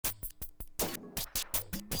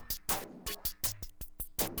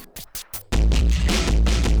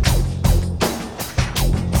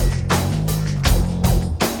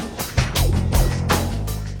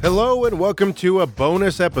Hello and welcome to a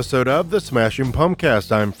bonus episode of the Smashing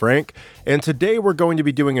Pumpcast. I'm Frank, and today we're going to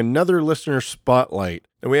be doing another listener spotlight.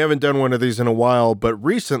 And we haven't done one of these in a while, but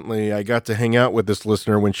recently I got to hang out with this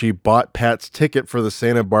listener when she bought Pat's ticket for the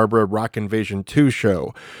Santa Barbara Rock Invasion 2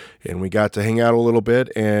 show. And we got to hang out a little bit,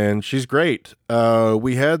 and she's great.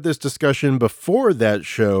 We had this discussion before that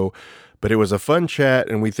show, but it was a fun chat,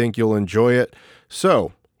 and we think you'll enjoy it.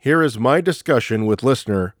 So, here is my discussion with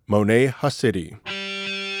listener Mone'T Ha-Sidi.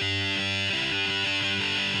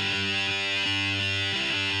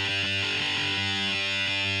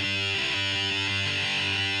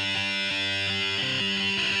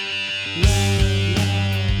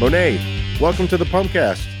 Mone'T, welcome to the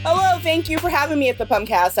Pumpcast. Hello, thank you for having me at the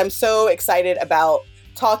Pumpcast. I'm so excited about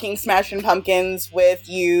talking Smashing Pumpkins with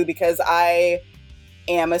you because I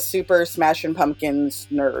am a super Smashing Pumpkins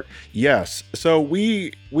nerd. Yes, so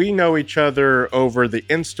we know each other over the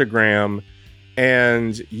Instagram,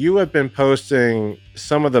 and you have been posting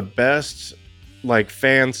some of the best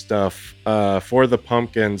fan stuff for the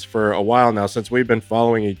Pumpkins for a while now, since we've been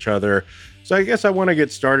following each other. So I guess I want to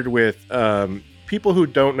get started with people who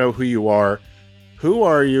don't know who you are. Who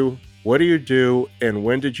are you? What do you do? And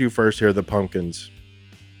when did you first hear the Pumpkins?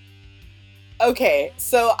 Okay,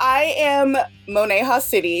 so I am Mone'T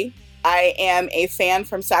Ha-Sidi. I am a fan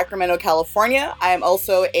from Sacramento, California. I am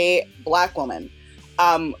also a Black woman,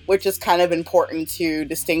 which is kind of important to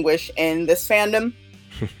distinguish in this fandom.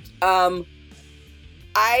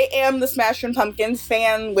 I am the Smashing Pumpkins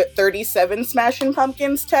fan with 37 Smashing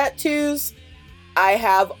Pumpkins tattoos. I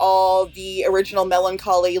have all the original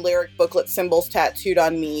Melancholy lyric booklet symbols tattooed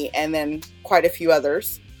on me, and then quite a few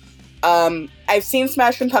others. I've seen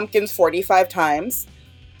Smashing Pumpkins 45 times.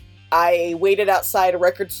 I waited outside a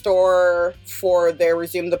record store for their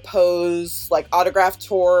Resume the Pose autograph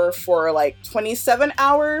tour for 27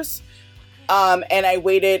 hours. And I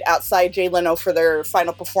waited outside Jay Leno for their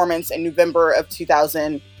final performance in November of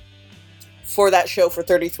 2000 for that show for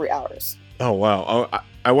 33 hours. Oh, wow.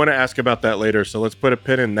 I want to ask about that later, so let's put a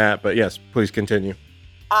pin in that. But yes, please continue.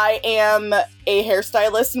 I am a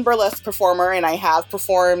hairstylist and burlesque performer, and I have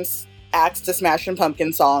performed acts to Smashing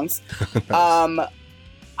Pumpkin songs. Nice.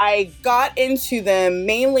 I got into them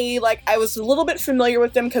mainly, I was a little bit familiar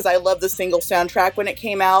with them because I loved the single soundtrack when it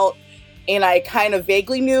came out. And I kind of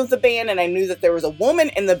vaguely knew of the band, and I knew that there was a woman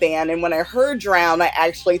in the band. And when I heard Drown, I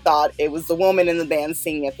actually thought it was the woman in the band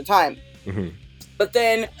singing at the time. Mm-hmm. But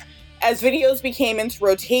then, as videos became into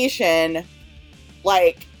rotation,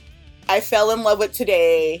 I fell in love with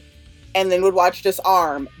Today, and then would watch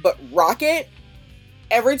Disarm. But Rocket,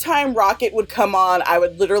 every time Rocket would come on, I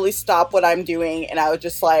would literally stop what I'm doing, and I was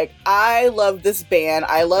just I love this band.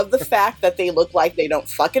 I love the fact that they look like they don't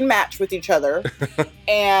fucking match with each other.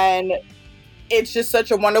 And it's just such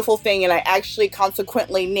a wonderful thing. And I actually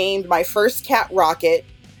consequently named my first cat Rocket,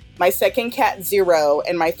 my second cat Zero,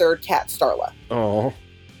 and my third cat Starla. Oh,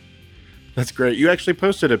 that's great. You actually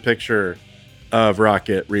posted a picture of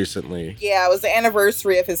Rocket recently. Yeah, it was the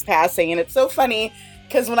anniversary of his passing. And it's so funny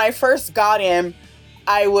because when I first got him,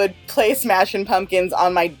 I would play Smashing Pumpkins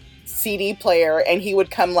on my CD player, and he would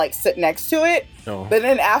come sit next to it. Oh. But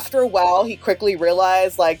then after a while, he quickly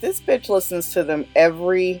realized this bitch listens to them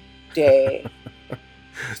every day.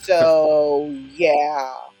 So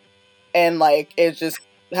yeah, and it's just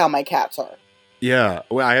how my cats are. Yeah,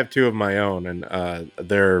 well, I have two of my own, and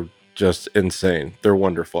they're just insane. They're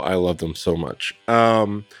wonderful. I love them so much.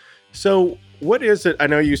 So what is it? I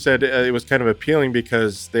know you said it was kind of appealing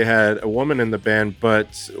because they had a woman in the band,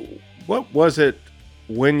 but what was it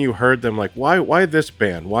when you heard them? Why this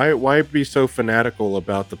band? Why be so fanatical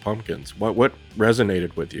about the Pumpkins? What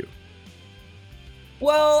resonated with you?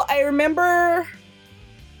 Well, I remember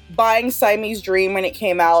buying Siamese Dream when it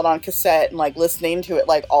came out on cassette and listening to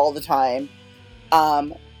it all the time.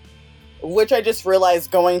 Which I just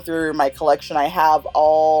realized going through my collection, I have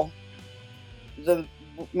all the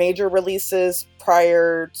major releases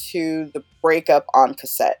prior to the breakup on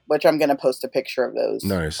cassette, which I'm going to post a picture of those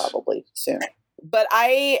probably soon. But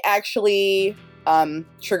I actually,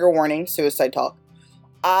 trigger warning, suicide talk.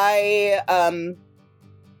 I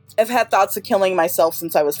have had thoughts of killing myself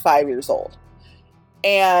since I was 5 years old.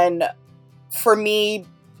 And for me,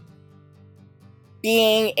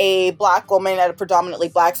 being a Black woman at a predominantly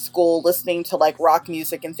Black school, listening to rock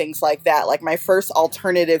music and things like that, my first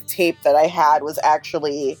alternative tape that I had was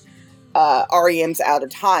actually REM's Out of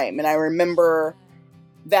Time. And I remember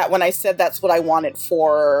that when I said that's what I wanted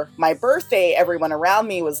for my birthday, everyone around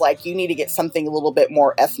me was you need to get something a little bit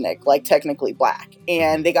more ethnic, technically Black.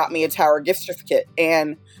 And they got me a Tower gift certificate.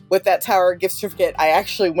 And with that Tower gift certificate, I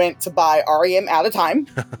actually went to buy REM Out of Time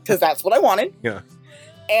because that's what I wanted. Yeah.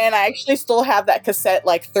 And I actually still have that cassette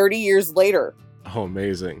like 30 years later. Oh,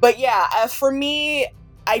 amazing. But yeah, for me,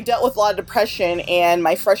 I dealt with a lot of depression, and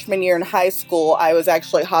my freshman year in high school, I was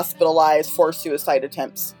actually hospitalized for suicide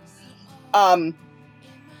attempts.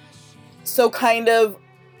 So kind of,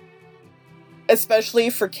 especially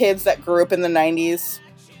for kids that grew up in the 90s,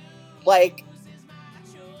 like,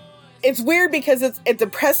 it's weird because it's a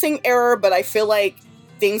depressing era, but I feel like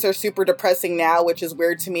things are super depressing now, which is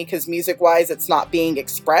weird to me because music-wise, it's not being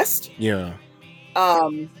expressed. Yeah.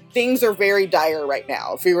 Things are very dire right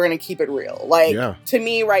now, if we were going to keep it real. Like, to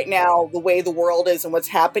me right now, the way the world is and what's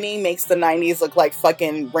happening makes the 90s look like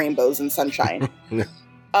fucking rainbows and sunshine.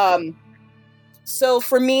 So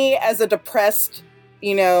for me, as a depressed,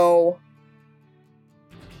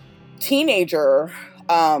 teenager,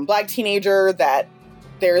 black teenager, that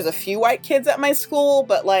there's a few white kids at my school,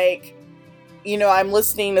 but like, I'm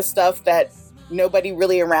listening to stuff that nobody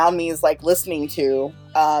really around me is like listening to.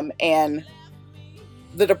 And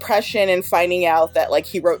the depression and finding out that like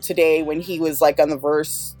he wrote Today when he was like on the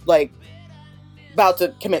verse, like about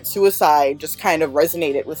to commit suicide, just kind of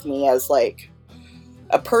resonated with me as like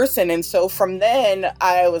a person. And so from then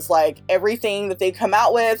I was like, everything that they come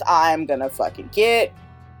out with, I'm gonna fucking get.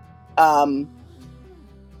 And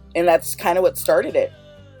that's kind of what started it.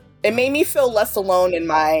 It made me feel less alone in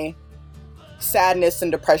my sadness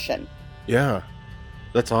and depression. Yeah.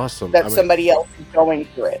 That's awesome. That somebody else is going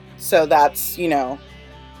through it. So that's,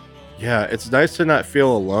 Yeah, it's nice to not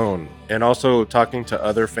feel alone. And also talking to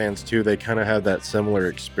other fans too, they kind of had that similar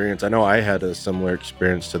experience. I know I had a similar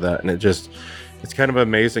experience to that, and it's kind of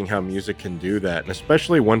amazing how music can do that, and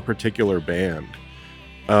especially one particular band.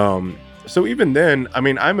 So even then, I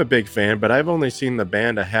mean, I'm a big fan, but I've only seen the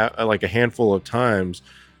band a handful of times.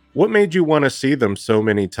 What made you want to see them so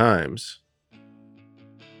many times?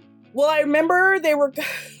 Well, I remember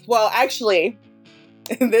actually,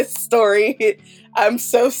 this story, I'm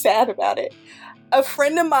so sad about it. A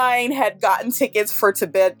friend of mine had gotten tickets for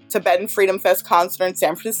Tibetan Freedom Fest concert in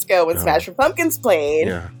San Francisco when Smashing Pumpkins played.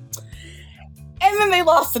 Yeah. And then they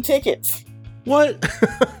lost the tickets. What?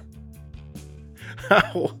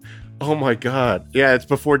 How? Oh my God. Yeah, it's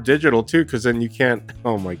before digital too, because then you can't.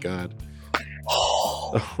 Oh my God.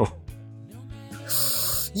 Oh.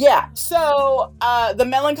 Yeah, so the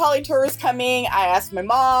Melancholy tour is coming. I asked my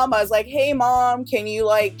mom, I was like, hey mom, can you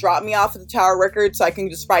like drop me off at the Tower Records so I can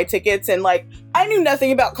just buy tickets? And like, I knew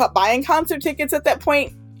nothing about buying concert tickets at that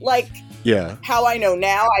point. Like, yeah, how I know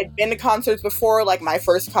now. I'd been to concerts before. Like my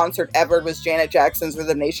first concert ever was Janet Jackson's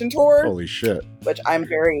Rhythm Nation tour. Holy shit. Which I'm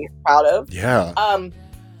very proud of. Yeah.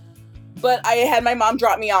 But I had my mom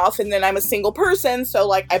drop me off, and then I'm a single person, so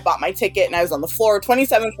like I bought my ticket and I was on the floor,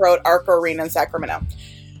 27th Road, Arco Arena in Sacramento.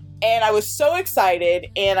 And I was so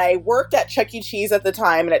excited, and I worked at Chuck E. Cheese at the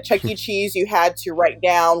time, and at Chuck E. Cheese you had to write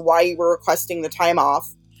down why you were requesting the time off.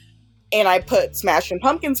 And I put Smashing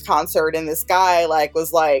Pumpkins concert, and this guy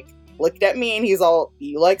looked at me and he's all,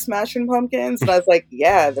 you like Smashing Pumpkins? And I was like,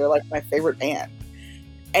 yeah, they're like my favorite band.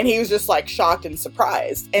 And he was just like shocked and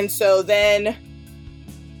surprised. And so then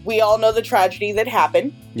we all know the tragedy that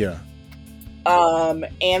happened. Yeah.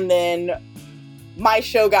 And then my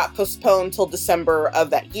show got postponed till December of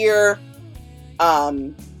that year.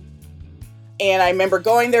 And I remember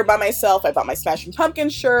going there by myself. I bought my Smashing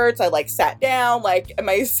Pumpkins shirts. I like sat down like in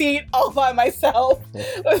my seat all by myself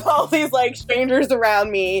with all these like strangers around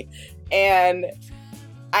me. And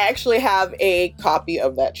I actually have a copy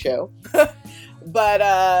of that show.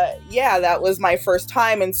 But yeah, that was my first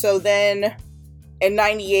time. And so then in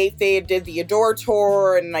 98, they did the Adore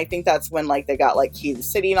tour, and I think that's when like they got like Key to the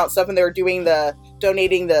City and all that stuff, and they were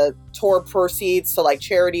donating the tour proceeds to like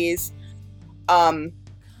charities in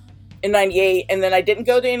 98. And then I didn't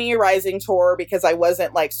go to any Rising tour because I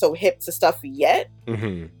wasn't like so hip to stuff yet.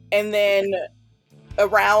 Mm-hmm. And then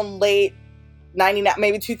around late 99,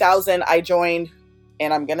 maybe 2000, I joined,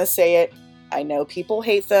 and I'm gonna say it, I know people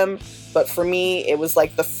hate them, but for me it was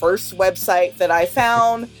like the first website that I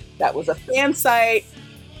found that was a fan site,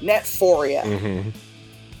 Netforia. Mm-hmm.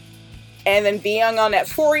 And then being on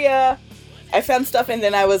Netforia, I found stuff, and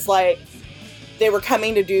then I was like, they were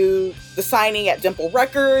coming to do the signing at Dimple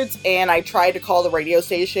Records, and I tried to call the radio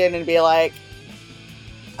station and be like,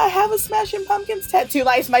 I have a Smashing Pumpkins tattoo.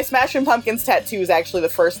 Like, my Smashing Pumpkins tattoo is actually the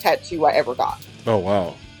first tattoo I ever got. Oh,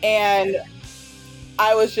 wow. And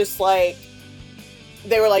I was just like,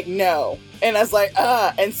 they were like, no. And I was like,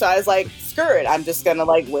 and so I was like, screw it, I'm just gonna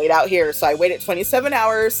like wait out here. So I waited 27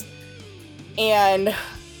 hours, and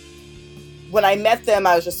when I met them,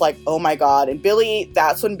 I was just like, oh my God. And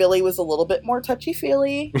that's when Billy was a little bit more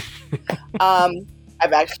touchy-feely.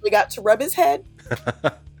 I've actually got to rub his head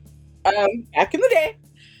back in the day.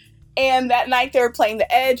 And that night they were playing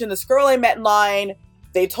The Edge, and this girl I met in line,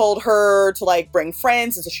 they told her to like bring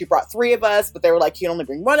friends, and so she brought 3 of us, but they were like, you can only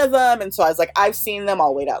bring 1 of them. And so I was like, I've seen them,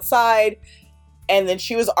 I'll wait outside. And then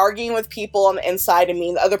she was arguing with people on the inside, and me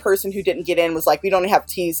and the other person who didn't get in was like, we don't have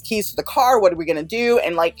keys to the car, what are we gonna do?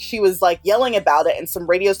 And like she was like yelling about it, and some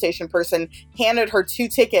radio station person handed her 2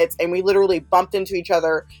 tickets, and we literally bumped into each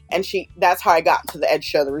other, and that's how I got to the Edge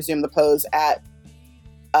show, the Resume the Pose at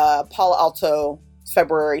Palo Alto,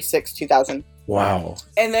 February 6, 2000. Wow.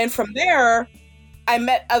 And then from there, I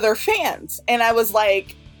met other fans, and I was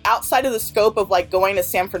like, outside of the scope of like going to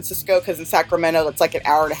San Francisco, because in Sacramento that's like an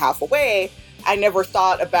hour and a half away, I never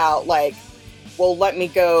thought about like, well, let me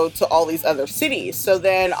go to all these other cities. So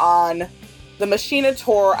then on the Machina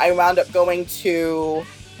tour, I wound up going to,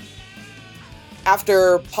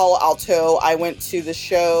 after Palo Alto, I went to the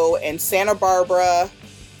show in Santa Barbara,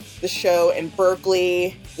 the show in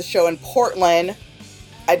Berkeley, the show in Portland.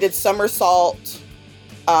 I did Somersault.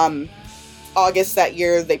 August that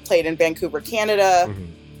year, they played in Vancouver, Canada. Mm-hmm.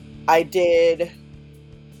 I did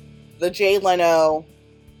the Jay Leno,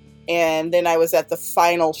 and then I was at the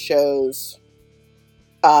final shows,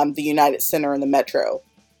 the United Center and the Metro.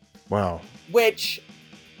 Wow. Which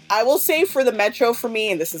I will say for the Metro for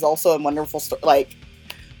me, and this is also a wonderful story, like,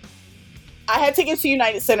 I had tickets to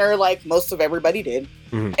United Center like most of everybody did.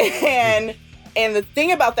 Mm-hmm. And the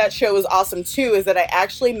thing about that show was awesome too, is that I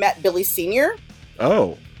actually met Billy Sr.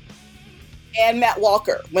 Oh. And Matt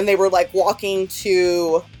Walker when they were like walking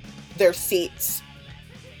to their seats.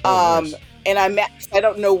 Nice. And I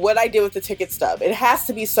don't know what I did with the ticket stub. It has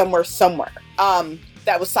to be somewhere.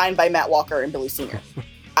 That was signed by Matt Walker and Billy Sr.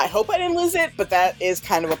 I hope I didn't lose it, but that is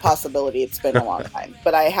kind of a possibility. It's been a long time,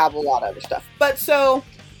 but I have a lot of other stuff. But so,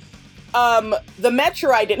 the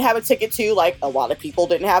Metro I didn't have a ticket to, like a lot of people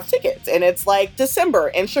didn't have tickets. And it's like December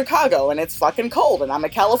in Chicago, and it's fucking cold, and I'm a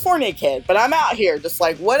California kid, but I'm out here just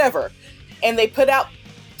like whatever. And they put out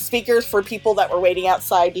speakers for people that were waiting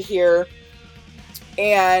outside to hear.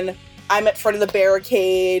 And I'm at front of the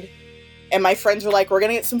barricade, and my friends were like, we're going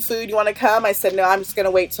to get some food. You want to come? I said, no, I'm just going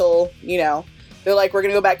to wait till, they're like, we're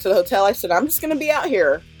going to go back to the hotel. I said, I'm just going to be out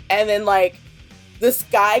here. And then like this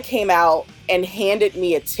guy came out and handed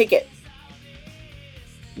me a ticket.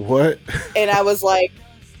 What? And I was like,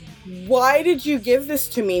 why did you give this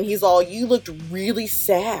to me? And he's all, you looked really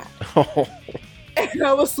sad. Oh. And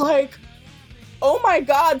I was like, oh my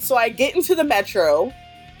God. So I get into the Metro.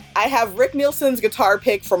 I have Rick Nielsen's guitar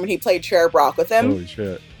pick from when he played Cherub Rock with him. Holy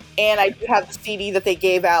shit. And I do have the CD that they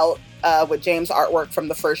gave out with James' artwork from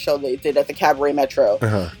the first show they did at the Cabaret Metro.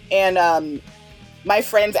 Uh-huh. And my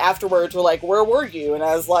friends afterwards were like, where were you? And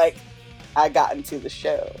I was like, I got into the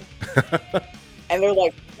show. And they're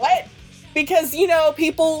like, what? Because,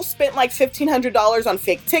 people spent like $1,500 on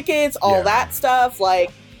fake tickets, all that stuff.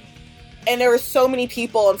 Like, and there were so many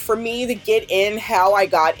people, and for me to get in how I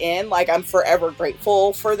got in, like, I'm forever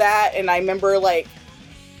grateful for that. And I remember, like,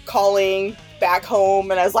 calling back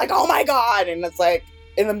home, and I was like, oh my God. And it's like,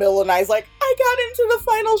 in the middle of the night, I was like, I got into the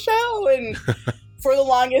final show. And for the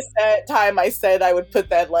longest time, I said I would put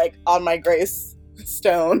that, like, on my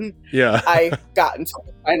gravestone. Yeah. I got into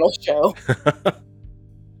the final show.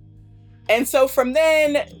 And so from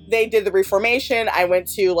then, they did the Reformation. I went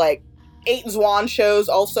to, like, 8 Zwan shows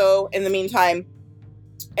also in the meantime.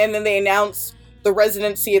 And then they announced the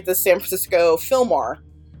residency at the San Francisco Fillmore.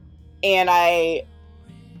 And I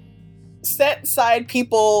set aside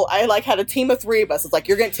people. I like had a team of 3 of us. It's like,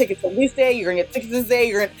 you're getting tickets on this day, you're gonna get tickets this day,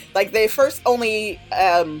 you're gonna, like, they first only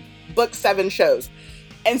booked 7 shows.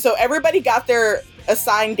 And so everybody got their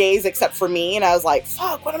assigned days except for me. And I was like,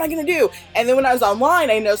 fuck, what am I gonna do? And then when I was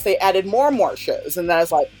online, I noticed they added more and more shows. And then I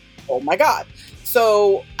was like, oh my God.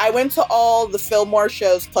 So I went to all the Fillmore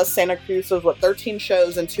shows plus Santa Cruz. So it was 13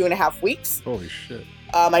 shows in 2.5 weeks. Holy shit.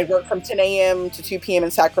 I worked from 10 a.m. to 2 p.m.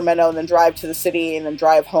 in Sacramento, and then drive to the city, and then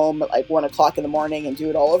drive home at like 1 o'clock in the morning and do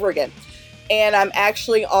it all over again. And I'm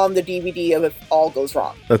actually on the DVD of If All Goes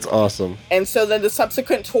Wrong. That's awesome. And so then the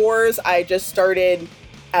subsequent tours, I just started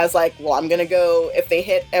as like, well, I'm going to go, if they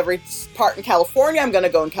hit every part in California, I'm going to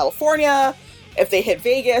go in California. If they hit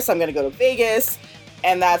Vegas, I'm going to go to Vegas.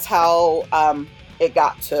 And that's how it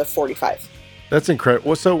got to 45. That's incredible.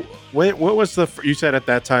 Well, so what was you said at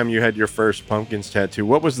that time you had your first Pumpkins tattoo.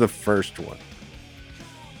 What was the first one?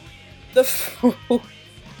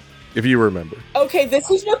 If you remember. Okay, this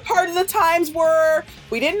is what part of the times were.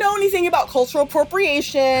 We didn't know anything about cultural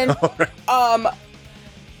appropriation. Right.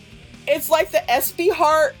 It's like the SB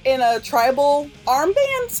heart in a tribal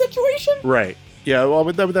armband situation. Right. Yeah, well,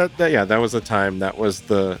 but that was the time. That was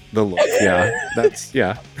the look. Yeah. That's,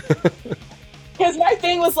 yeah. Because my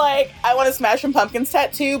thing was like, I want a Smashing Pumpkins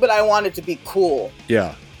tattoo, but I want it to be cool.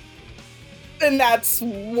 Yeah. And that's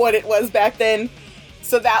what it was back then.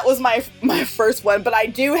 So that was my first one. But I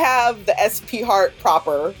do have the SP Heart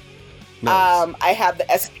proper. Nice. I have the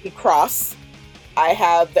SP Cross. I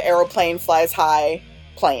have the Aeroplane Flies High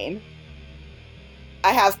plane.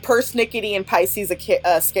 I have Persnickety and Pisces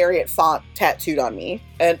Iscariot font tattooed on me.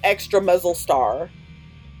 An extra muzzle star.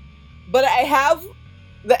 But I have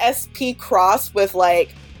the SP Cross with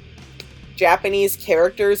like Japanese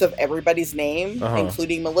characters of everybody's name,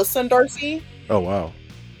 including Melissa and Darcy. Oh, wow.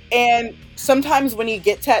 And sometimes when you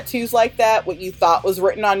get tattoos like that, what you thought was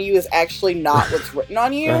written on you is actually not what's written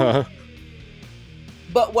on you.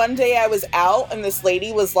 But one day I was out and this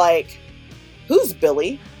lady was like, "Who's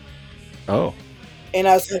Billy?" Oh. And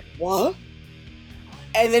I was like, "What?"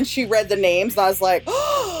 And then she read the names and I was like,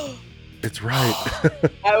 "Oh, it's right."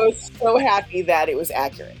 I was so happy that it was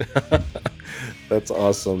accurate. That's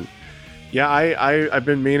awesome. Yeah, I've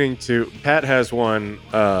been meaning to. Pat has one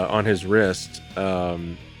on his wrist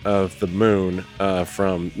of the moon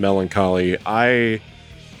from Melancholy. I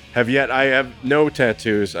have no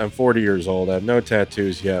tattoos. I'm 40 years old. I have no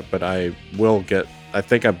tattoos yet, but I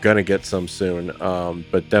think I'm gonna get some soon.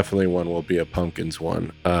 But definitely one will be a Pumpkins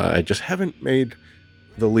one. I just haven't made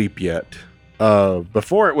the leap yet.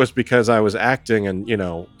 Before it was because I was acting and,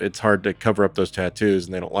 it's hard to cover up those tattoos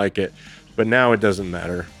and they don't like it. But now it doesn't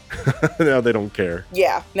matter. Now they don't care.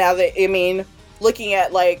 Yeah. Now looking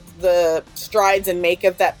at like the strides and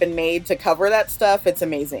makeup that been made to cover that stuff, it's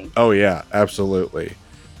amazing. Oh yeah, absolutely.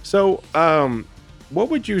 So, what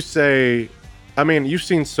would you say? I mean, you've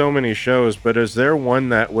seen so many shows, but is there one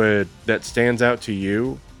that stands out to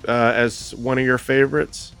you as one of your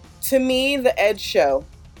favorites? To me, the Edge show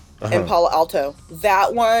in Palo Alto.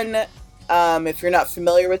 That one, if you're not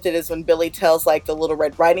familiar with it, is when Billy tells like the Little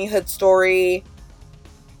Red Riding Hood story,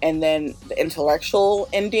 and then the intellectual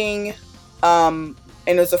ending. And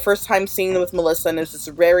it was the first time seeing them with Melissa, and it's just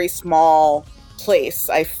a very small place.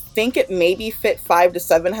 I think it maybe fit 500 to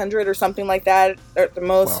 700 or something like that at the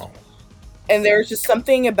most. Wow. And there's just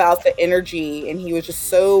something about the energy, and he was just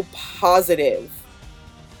so positive.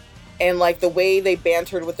 And like the way they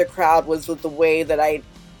bantered with the crowd was with the way that I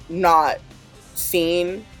not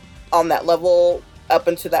seen on that level up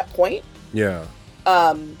until that point. Yeah.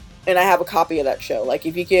 And I have a copy of that show. Like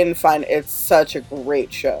if you can find it, it's such a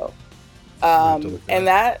great show. And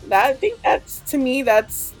that I think that's, to me,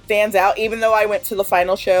 that stands out. Even though I went to the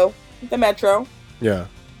final show, the Metro. Yeah.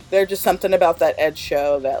 There's just something about that Edge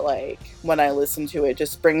show that, like, when I listen to it,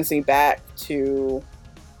 just brings me back to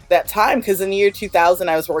that time. Because in the year 2000,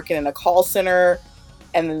 I was working in a call center,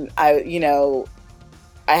 and I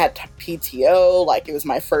had PTO. Like, it was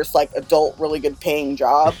my first, like, adult, really good paying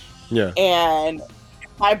job. Yeah. And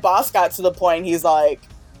my boss got to the point, he's like,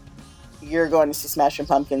 "You're going to see Smashing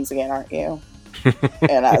Pumpkins again, aren't you?"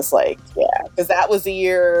 And I was like, yeah. Because that was the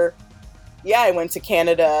year, I went to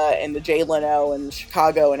Canada and to Jay Leno and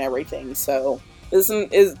Chicago and everything. So this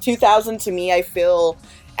is 2000 to me, I feel,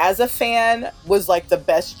 as a fan, was like the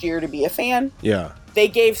best year to be a fan. Yeah. They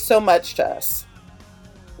gave so much to us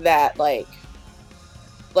that, like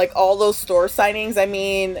all those store signings, I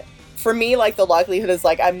mean, for me, like, the likelihood is,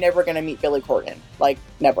 like, I'm never going to meet Billy Corgan. Like,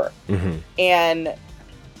 never. Mm-hmm. And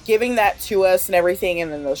giving that to us and everything,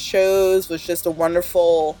 and then those shows was just a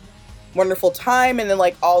wonderful, wonderful time. And then,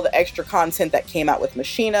 like, all the extra content that came out with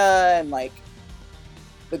Machina and, like,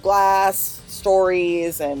 the Glass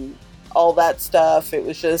stories and all that stuff. It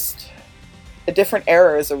was just a different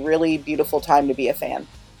era. It was a really beautiful time to be a fan.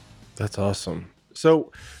 That's awesome.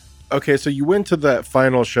 So, okay, so you went to that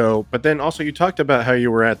final show, but then also you talked about how you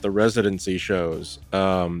were at the residency shows,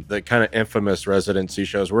 the kind of infamous residency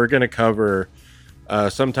shows. We're going to cover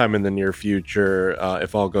sometime in the near future,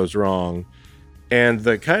 if all goes wrong. And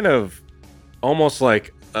the kind of almost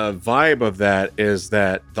like a vibe of that is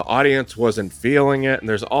that the audience wasn't feeling it, and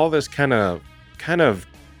there's all this kind of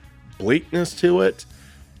bleakness to it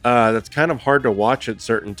that's kind of hard to watch at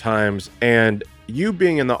certain times. And you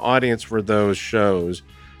being in the audience for those shows,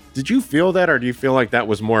 did you feel that, or do you feel like that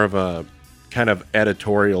was more of a kind of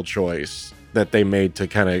editorial choice that they made to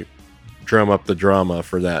kind of drum up the drama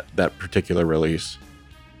for that particular release?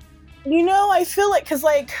 I feel like, because,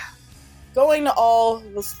 like, going to all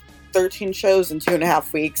those 13 shows in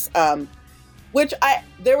 2.5 weeks,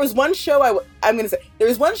 there was one show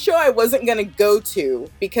I wasn't going to go to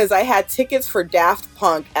because I had tickets for Daft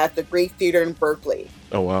Punk at the Greek Theater in Berkeley.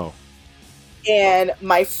 Oh, wow. And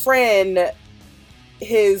my friend,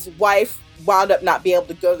 his wife wound up not being able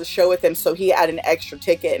to go to the show with him, so he had an extra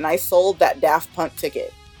ticket, and I sold that Daft Punk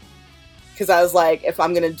ticket. Because I was like, if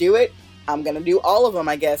I'm going to do it, I'm going to do all of them,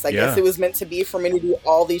 I guess. I guess Yeah. it was meant to be for me to do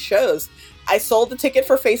all these shows. I sold the ticket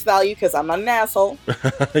for face value because I'm not an asshole.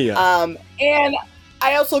 Yeah. And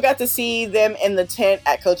I also got to see them in the tent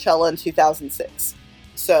at Coachella in 2006.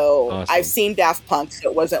 So Awesome. I've seen Daft Punk, so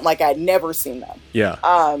it wasn't like I'd never seen them. Yeah.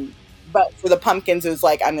 But for the Pumpkins, it was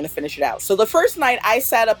like, I'm going to finish it out. So the first night, I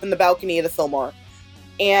sat up in the balcony of the Fillmore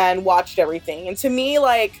and watched everything. And to me,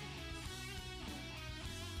 like,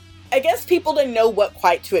 I guess people didn't know what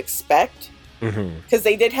quite to expect. Because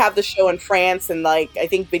they did have the show in France, and like I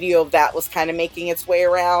think video of that was kind of making its way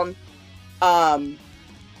around.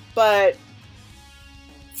 But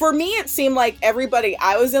for me, it seemed like everybody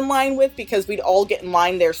I was in line with, because we'd all get in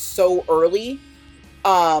line there so early,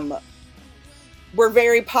 were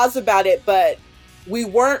very positive about it, but we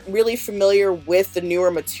weren't really familiar with the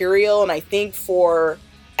newer material. And I think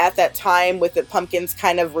at that time, with the Pumpkins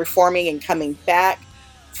kind of reforming and coming back,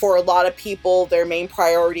 for a lot of people, their main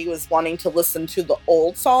priority was wanting to listen to the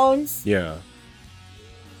old songs. Yeah.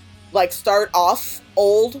 Like start off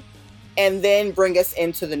old and then bring us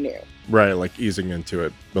into the new. Right, like easing into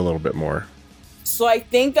it a little bit more. So I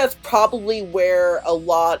think that's probably where a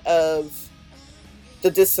lot of the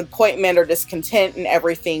disappointment or discontent and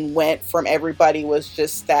everything went from everybody, was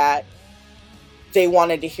just that they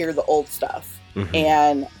wanted to hear the old stuff.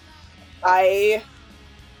 And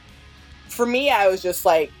for me, I was just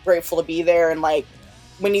like grateful to be there. And like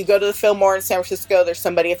when you go to the Fillmore in San Francisco, there's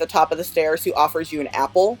somebody at the top of the stairs who offers you an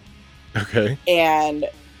apple. Okay. And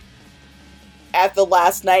at the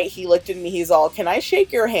last night, he looked at me, he's all, "Can I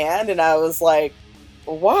shake your hand?" And I was like,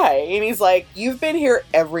 "Why?" And he's like, "You've been here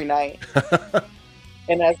every night."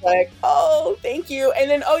 And I was like, "Oh, thank you." And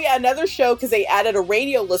then, another show, because they added a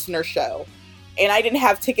radio listener show. And I didn't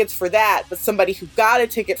have tickets for that, but somebody who got a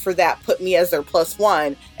ticket for that put me as their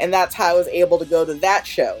 +1. And that's how I was able to go to that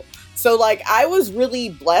show. So, like, I was really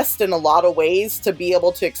blessed in a lot of ways to be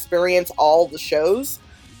able to experience all the shows.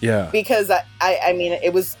 Yeah. Because, I mean,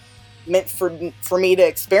 it was meant for me to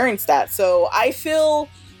experience that. So I feel,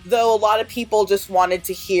 though, a lot of people just wanted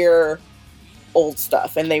to hear old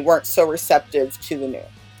stuff and they weren't so receptive to the new.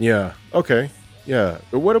 Yeah. Okay. Yeah.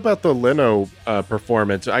 But what about the Leno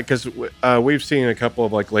performance? Because we've seen a couple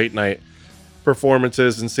of like late night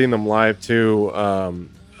performances and seen them live too.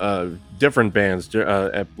 Different bands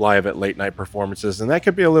live at late night performances, and that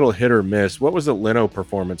could be a little hit or miss. What was the Leno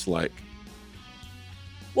performance like?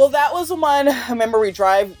 Well, that was the one. I remember we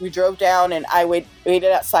drove down, and I waited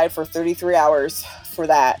outside for 33 hours for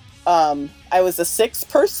that. I was a 6th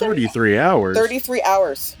person. 33 hours. 33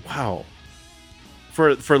 hours. Wow.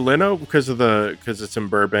 For Leno, because it's in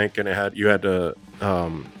Burbank, and you had to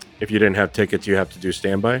if you didn't have tickets, you have to do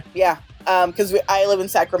standby. Yeah, because I live in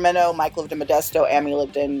Sacramento, Mike lived in Modesto, Amy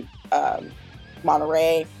lived in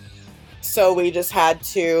Monterey, so we just had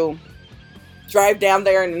to drive down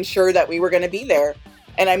there and ensure that we were going to be there.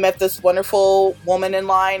 And I met this wonderful woman in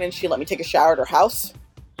line, and she let me take a shower at her house.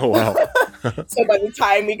 Oh wow! So by the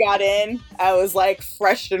time we got in, I was like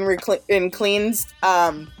fresh and cleansed.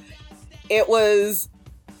 It was,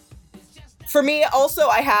 for me, also,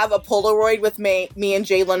 I have a Polaroid with me and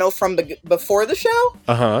Jay Leno from before the show.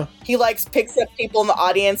 Uh-huh. He picks up people in the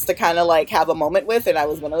audience to kind of like have a moment with, and I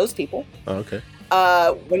was one of those people. Oh, okay.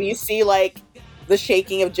 When you see like the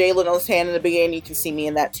shaking of Jay Leno's hand in the beginning, you can see me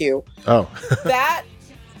in that too. Oh. That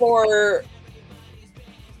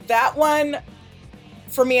one,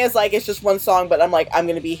 for me, is like, it's just one song, but I'm like, I'm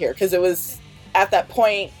going to be here. Because it was, at that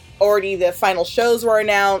point, already the final shows were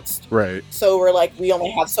announced. Right. So we're like, we only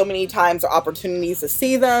have so many times or opportunities to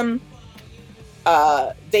see them.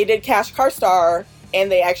 They did Cash Car Star,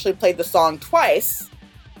 and they actually played the song twice.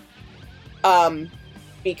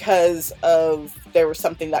 Because there was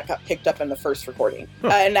something that got picked up in the first recording. Huh.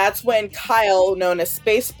 And that's when Kyle, known as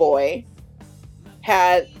Space Boy,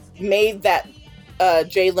 had made that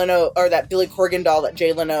Jay Leno, or that Billy Corgan doll that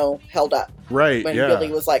Jay Leno held up. Right, when yeah.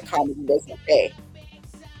 Billy was like, comedy doesn't pay.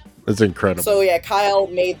 That's incredible. So yeah, Kyle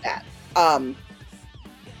made that. And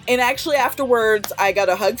actually afterwards, I got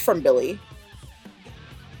a hug from Billy.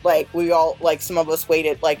 Like, we all, like, some of us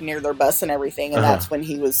waited like near their bus and everything. And that's when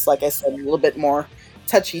he was, like I said, a little bit more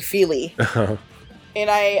touchy-feely. And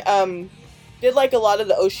I did like a lot of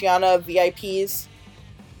the Oceana VIPs.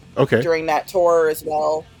 Okay. During that tour as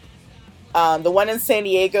well. The one in San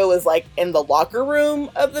Diego was like in the locker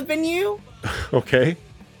room of the venue. Okay.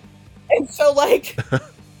 And so like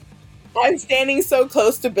I'm standing so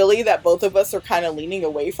close to Billy that both of us are kind of leaning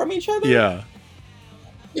away from each other. Yeah.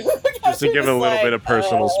 Just to give it a little bit of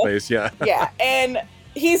personal space, yeah. Yeah. And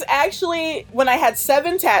he's actually, when I had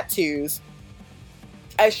 7 tattoos,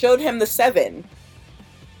 I showed him the 7.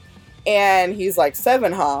 And he's like,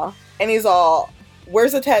 7, huh? And he's all,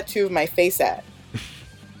 where's a tattoo of my face at?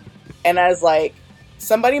 And I was like,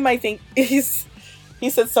 somebody might think, he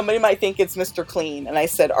said, somebody might think it's Mr. Clean. And I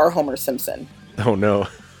said, our Homer Simpson. Oh, no.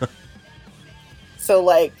 So,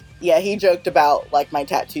 like, yeah, he joked about, like, my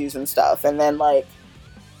tattoos and stuff. And then, like,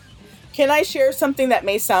 can I share something that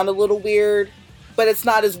may sound a little weird, but it's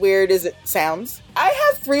not as weird as it sounds? I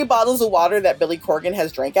have 3 bottles of water that Billy Corgan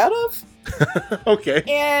has drank out of. Okay.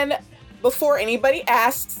 And before anybody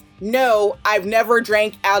asks, no, I've never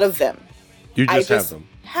drank out of them. You just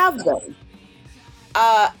have them.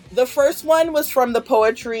 The first one was from the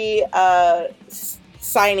poetry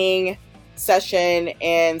signing session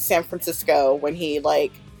in San Francisco when he,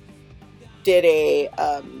 like, did a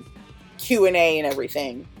Q&A and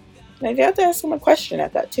everything. And I have to ask him a question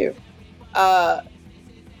at that, too. And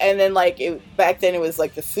then, like, back then it was,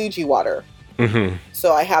 like, the Fuji water. Mm-hmm.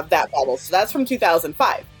 So I have that bottle. So that's from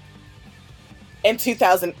 2005. In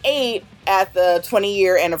 2008, at the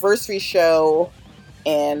 20-year anniversary show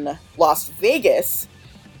in Las Vegas,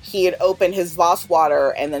 he had opened his Voss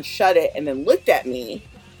water and then shut it and then looked at me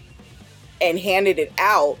and handed it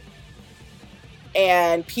out.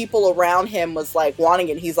 And people around him was, like, wanting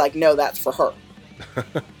it. He's like, no, that's for her.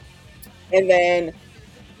 And then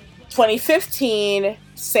 2015,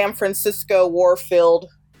 San Francisco Warfield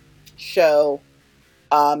show.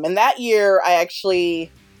 And that year, I actually,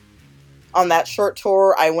 on that short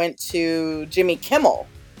tour, I went to Jimmy Kimmel.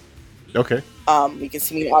 Okay. You can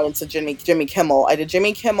see me in the audience of Jimmy Kimmel. I did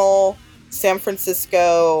Jimmy Kimmel, San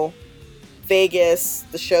Francisco, Vegas,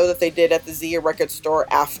 the show that they did at the Zia record store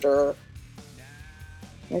after.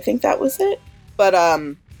 I think that was it. But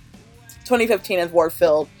 2015 at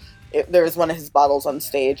Warfield, there was one of his bottles on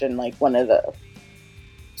stage, and, like, one of the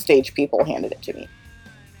stage people handed it to me.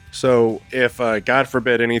 So if, God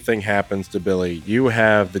forbid, anything happens to Billy, you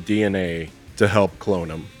have the DNA to help clone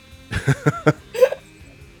him.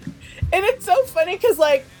 And it's so funny because,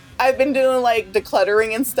 like, I've been doing, like,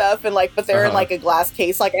 decluttering and stuff, and, like, but they're in, like, a glass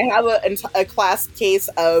case. Like, I have a glass case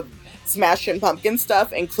of Smashing Pumpkin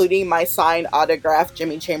stuff, including my signed autographed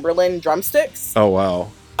Jimmy Chamberlain drumsticks. Oh, wow.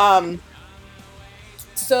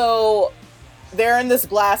 So they're in this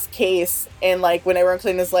glass case, and, like, whenever I'm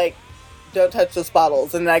cleaning, it's like, don't touch those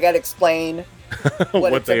bottles. And then I got to explain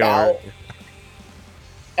what it's about.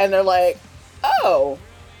 And they're like, oh.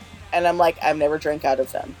 And I'm like, I've never drank out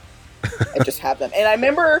of them. I just have them. And I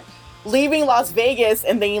remember leaving Las Vegas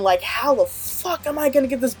and thinking, like, how the fuck am I going to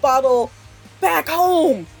get this bottle back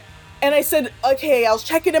home? And I said, okay, I'll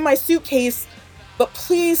check it in my suitcase, but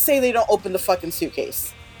please say they don't open the fucking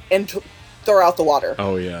suitcase and throw out the water.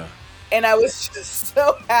 Oh, yeah. And I was just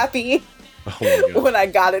so happy Oh, when I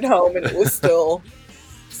got it home and it was still.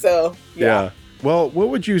 So, yeah. Well, what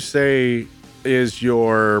would you say is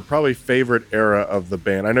your probably favorite era of the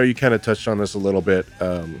band? I know you kind of touched on this a little bit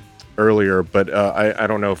earlier, but I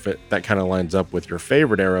don't know if that kind of lines up with your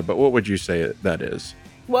favorite era, but what would you say that is?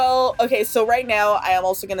 Well, okay, so right now I am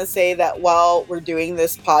also going to say that while we're doing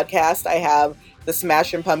this podcast, I have the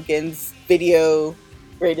Smashing Pumpkins video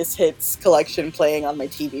greatest hits collection playing on my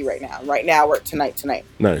TV right now. Right now we're at Tonight.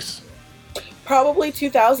 Nice. Probably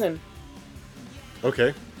 2000.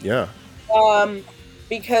 Okay, yeah.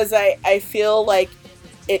 Because I feel like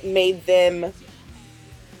it made them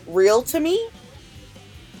real to me,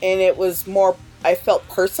 and it was more, I felt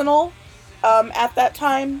personal at that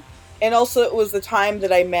time. And also it was the time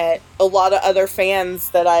that I met a lot of other fans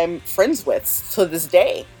that I'm friends with to this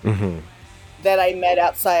day. Mm-hmm. That I met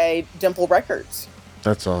outside Dimple Records.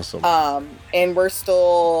 That's awesome. And we're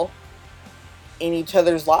still in each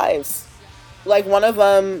other's lives. Like, one of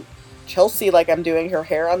them, Chelsea, like, I'm doing her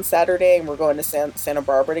hair on Saturday, and we're going to Santa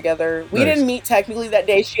Barbara together. We didn't meet technically that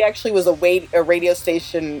day. She actually was a radio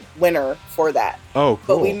station winner for that. Oh,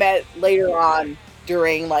 cool. But we met later on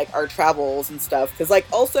during, like, our travels and stuff. Because, like,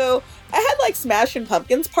 also, I had, like, Smashing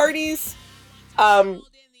Pumpkins parties to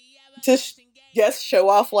show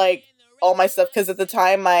off, like, all my stuff. Because at the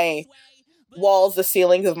time, my walls, the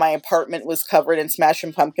ceilings of my apartment was covered in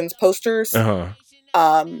Smashing Pumpkins posters.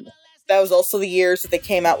 That was also the years that they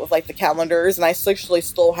came out with, like, the calendars, and I actually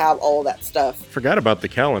still have all of that stuff. Forgot about the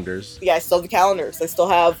calendars. Yeah, I still have the calendars. I still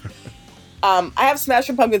have I have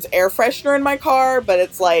Smashing Pumpkins air freshener in my car, but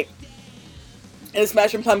it's like in a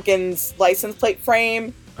Smashing Pumpkins license plate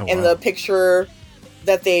frame. Oh, and wow. the picture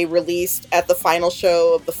that they released at the final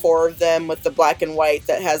show of the 4 of them with the black and white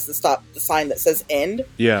that has the sign that says end.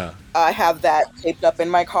 Yeah. I have that taped up in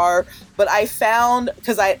my car. But I found,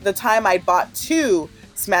 because the time I bought 2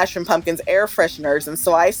 Smashing Pumpkins air fresheners, and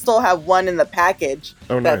so I still have one in the package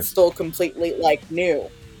that's still completely, like, new.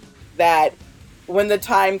 That when the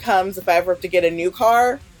time comes, if I ever have to get a new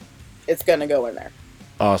car, it's gonna go in there.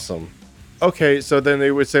 Awesome. Okay, so then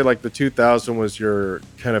they would say like the 2000 was your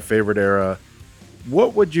kind of favorite era.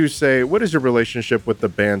 What would you say, what is your relationship with the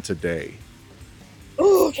band today?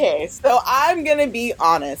 Okay, so I'm gonna be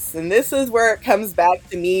honest, and this is where it comes back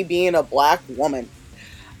to me being a black woman.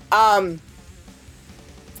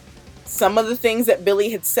 Some of the things that Billy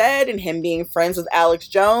had said, and him being friends with Alex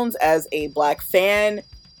Jones as a black fan,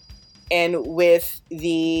 and with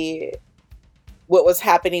what was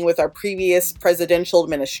happening with our previous presidential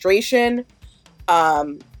administration.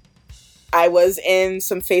 I was in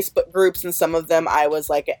some Facebook groups, and some of them I was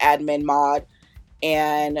like an admin mod,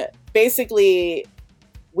 and basically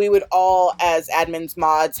we would all, as admins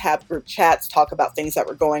mods, have group chats, talk about things that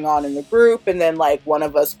were going on in the group, and then like one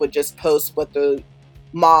of us would just post what the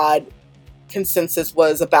mod consensus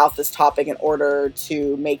was about this topic in order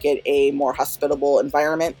to make it a more hospitable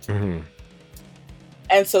environment. Mm-hmm.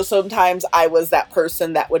 And so sometimes I was that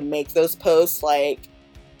person that would make those posts like,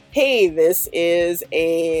 hey, this is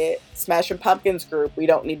a Smashing Pumpkins group. We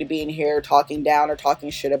don't need to be in here talking down or talking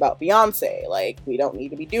shit about Beyonce. Like, we don't need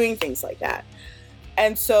to be doing things like that.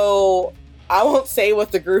 And so I won't say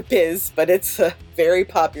what the group is, but it's a very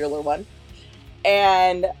popular one.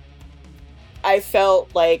 And I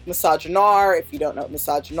felt like misogynar. If you don't know what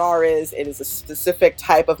misogynar is, it is a specific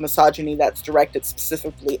type of misogyny that's directed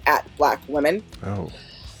specifically at black women. Oh.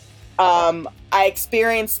 I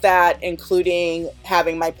experienced that, including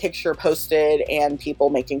having my picture posted and people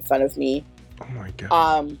making fun of me. Oh my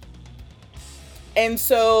God. And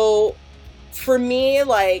so for me,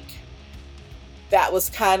 like, that was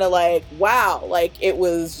kind of like, wow, like, it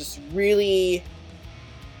was just really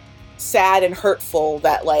sad and hurtful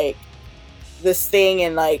that, like, this thing,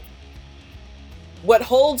 and like, what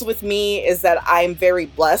holds with me is that I'm very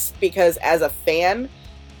blessed because as a fan,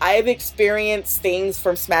 I've experienced things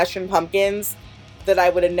from Smashing Pumpkins that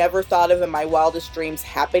I would have never thought of in my wildest dreams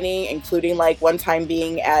happening, including like one time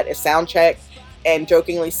being at a sound check and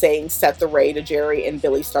jokingly saying "Set the Ray" to Jerry, and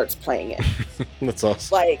Billy starts playing it. That's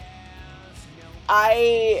awesome. Like,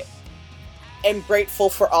 I am grateful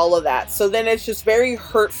for all of that. So then it's just very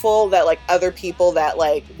hurtful that like other people that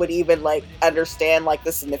like would even like understand like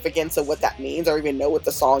the significance of what that means or even know what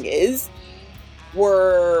the song is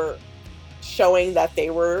were showing that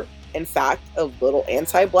they were in fact a little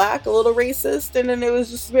anti-black, a little racist, and then it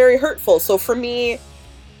was just very hurtful. So for me,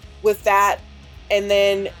 with that, and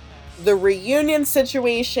then the reunion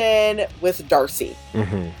situation with Darcy,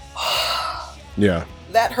 yeah,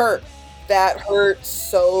 that hurt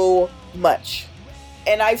so much.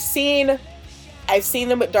 And I've seen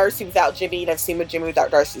them with Darcy without Jimmy, and I've seen with Jimmy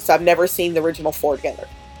without Darcy, so I've never seen the original four together.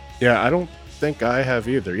 Yeah, I don't think I have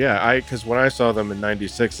either. Yeah, because when I saw them in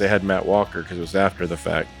 '96, they had Matt Walker because it was after the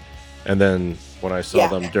fact, and then when I saw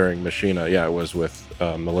them during Machina, yeah, it was with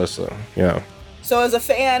Melissa. Yeah. So as a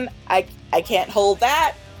fan, I can't hold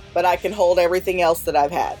that, but I can hold everything else that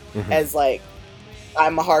I've had as like,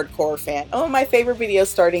 I'm a hardcore fan. Oh, my favorite video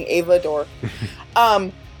starting Ava Adore.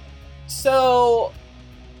 So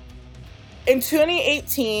in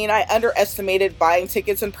 2018, I underestimated buying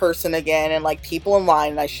tickets in person again and like people in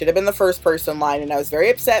line, and I should have been the first person in line, and I was very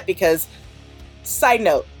upset because, side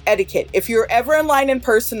note, etiquette. If you're ever in line in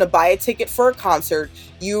person to buy a ticket for a concert,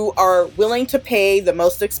 you are willing to pay the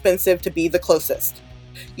most expensive to be the closest.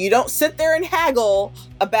 You don't sit there and haggle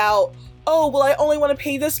about, oh, well, I only want to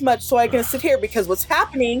pay this much so I can sit here, because what's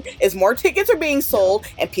happening is more tickets are being sold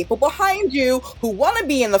and people behind you who want to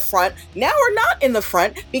be in the front now are not in the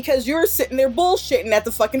front because you're sitting there bullshitting at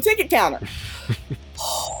the fucking ticket counter.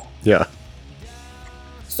 Yeah.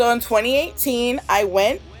 So in 2018, I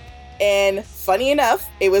went, and funny enough,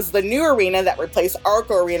 it was the new arena that replaced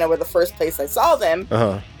Arco Arena, where the first place I saw them.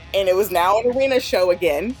 And it was now an arena show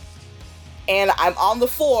again. And I'm on the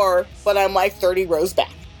floor, but I'm like 30 rows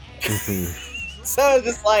back. So I was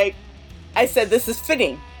just like, I said, this is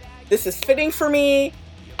fitting. This is fitting for me.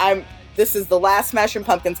 This is the last Smashing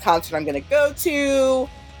Pumpkins concert I'm going to go to.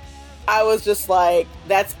 I was just like,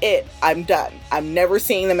 that's it. I'm done. I'm never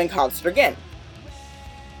seeing them in concert again.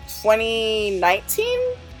 2019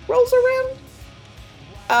 rolls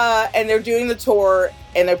around. And they're doing the tour,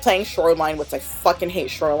 and they're playing Shoreline, which I fucking hate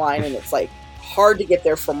Shoreline, and it's like hard to get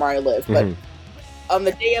there from where I live. But on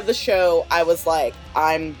the day of the show, I was like,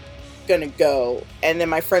 I'm gonna go. And then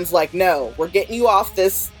my friend's like, no, we're getting you off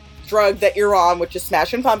this drug that you're on, which is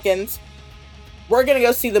Smashing Pumpkins. We're gonna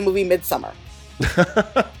go see the movie Midsummer.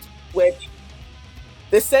 Which,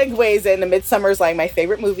 this segues into Midsummer is like my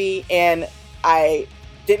favorite movie, and I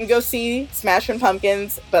didn't go see Smashing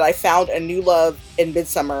Pumpkins, but I found a new love in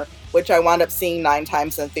Midsummer, which I wound up seeing 9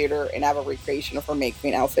 times in the theater and have a recreation of her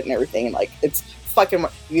make-me outfit and everything, and like, it's fucking.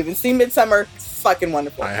 You even seen Midsummer? Fucking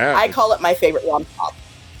wonderful. I have. I call it my favorite rom-com.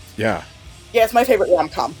 Yeah. Yeah, it's my favorite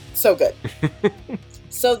rom-com. So good.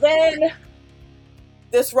 So then,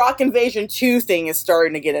 this Rock Invasion 2 thing is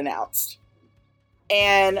starting to get announced.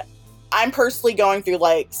 And I'm personally going through,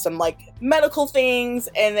 like, some, like, medical things.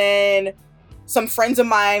 And then some friends of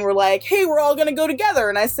mine were like, hey, we're all going to go together.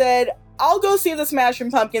 And I said, I'll go see the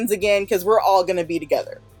Smashing Pumpkins again because we're all going to be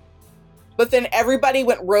together. But then everybody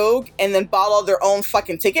went rogue and then bought all their own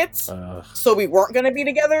fucking tickets. So we weren't going to be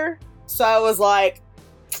together. So I was like,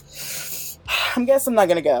 I guess I'm not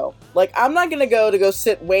going to go. Like, I'm not going to go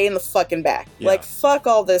sit way in the fucking back. Yeah. Like, fuck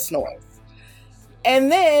all this noise.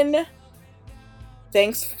 And then,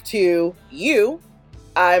 thanks to you,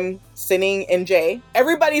 I'm sitting in Jay.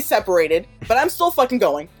 Everybody's separated, but I'm still fucking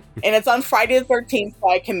going. And it's on Friday the 13th, so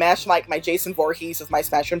I can match like my Jason Voorhees with my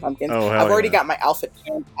Smashing Pumpkins. Oh, I've already got my outfit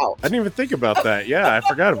planned out. I didn't even think about that. Yeah, I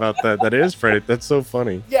forgot about that. That is Friday. That's so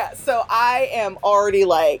funny. Yeah, so I am already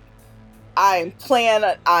like, I'm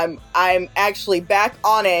actually back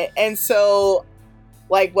on it. And so,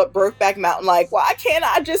 like, what Brokeback Mountain, like, why can't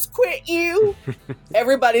I just quit you?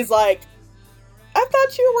 Everybody's like, I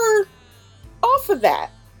thought you were off of that.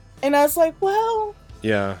 And I was like, well,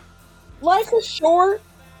 yeah, life is short.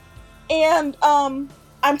 And I'm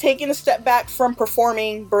taking a step back from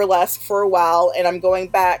performing burlesque for a while, and I'm going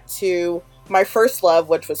back to my first love,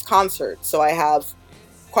 which was concerts. So I have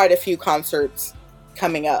quite a few concerts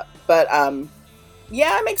coming up. But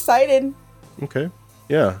yeah, I'm excited. Okay.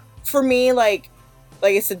 Yeah. For me, like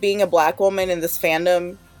I said, being a black woman in this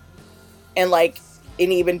fandom, and like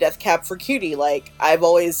in even Death Cab for Cutie, like I've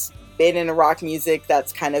always been in a rock music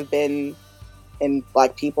that's kind of been, and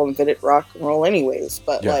black people invented rock and roll anyways,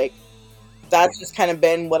 but yeah. Like that's just kind of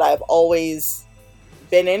been what I've always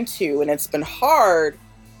been into. And it's been hard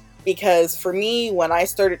because for me, when I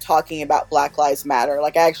started talking about Black Lives Matter,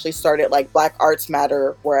 like I actually started like Black Arts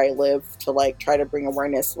Matter where I live to like try to bring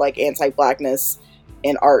awareness, like anti-blackness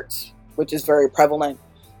in art, which is very prevalent.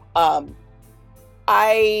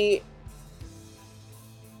 I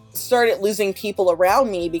started losing people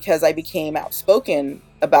around me because I became outspoken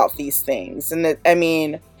about these things. And I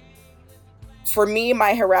mean, for me,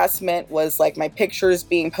 my harassment was like my pictures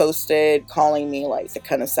being posted, calling me like the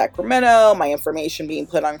cunt of Sacramento, my information being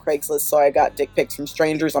put on Craigslist, so I got dick pics from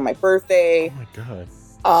strangers on my birthday. Oh my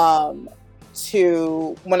God.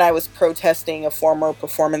 To when I was protesting a former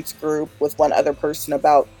performance group with one other person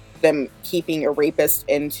about them keeping a rapist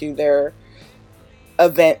into their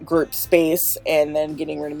event group space and then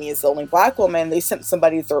getting rid of me as the only black woman, they sent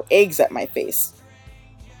somebody to throw eggs at my face.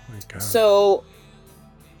 Oh my God. So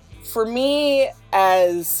for me,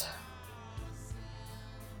 as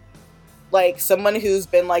like someone who's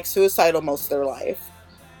been like suicidal most of their life,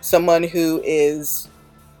 someone who is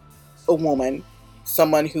a woman,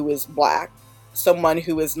 someone who is black, someone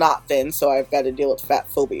who is not thin, so I've got to deal with fat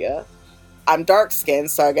phobia. I'm dark skinned,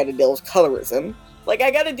 so I got to deal with colorism. Like I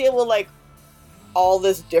got to deal with like all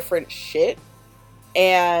this different shit,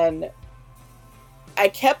 and I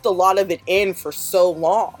kept a lot of it in for so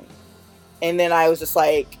long, and then I was just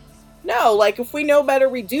like, no, like if we know better,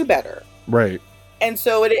 we do better. Right. And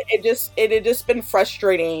so it had just been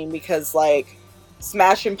frustrating because like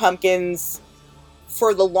Smashing Pumpkins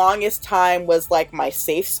for the longest time was like my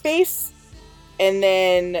safe space, and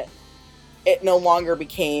then it no longer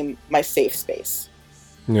became my safe space.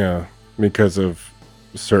 Yeah, because of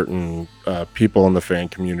certain people in the fan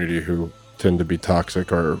community who tend to be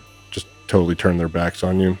toxic or just totally turn their backs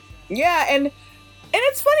on you. Yeah, and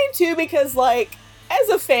it's funny too because like as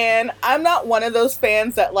a fan, I'm not one of those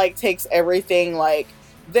fans that like takes everything. Like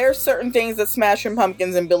there's certain things that Smashing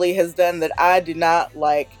Pumpkins and Billy has done that I do not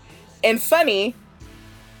like. And funny,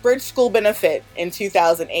 Bridge School Benefit in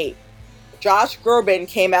 2008, Josh Groban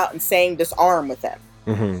came out and sang Disarm with them.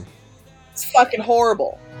 Mm-hmm. It's fucking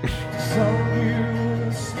horrible.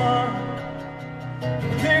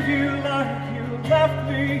 Give you life, you left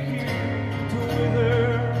me here to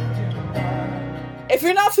wither. If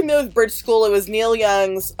you're not familiar with Bridge School, it was Neil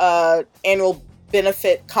Young's annual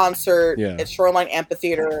benefit concert at Shoreline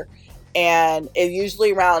Amphitheater, and it's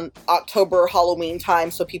usually around October, Halloween time,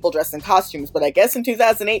 so people dress in costumes. But I guess in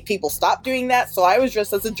 2008, people stopped doing that, so I was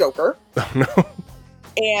dressed as a Joker. Oh, no.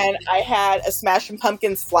 And I had a Smashing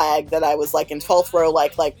Pumpkins flag that I was like in 12th row,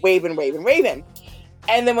 like waving.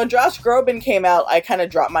 And then when Josh Groban came out, I kind of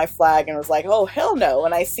dropped my flag and was like, oh, hell no.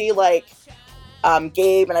 And I see like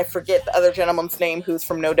Gabe, and I forget the other gentleman's name who's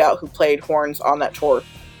from No Doubt, who played horns on that tour.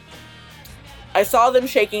 I saw them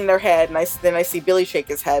shaking their head, and then I see Billy shake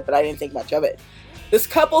his head, but I didn't think much of it. This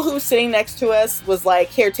couple who was sitting next to us was like,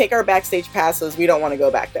 here, take our backstage passes. We don't want to go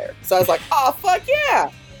back there. So I was like, oh, fuck yeah.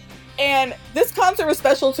 And this concert was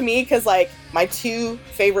special to me because, like, my two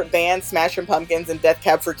favorite bands, Smashing Pumpkins and Death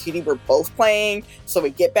Cab for Cutie, were both playing. So we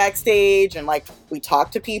get backstage and, like, we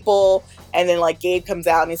talk to people. And then, like, Gabe comes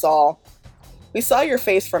out and he's all, we saw your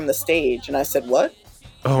face from the stage. And I said, what?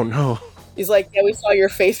 Oh, no. He's like, yeah, we saw your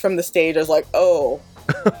face from the stage. I was like, oh.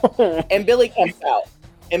 And Billy comes out.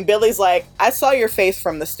 And Billy's like, I saw your face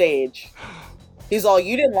from the stage. He's all,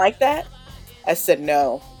 you didn't like that? I said,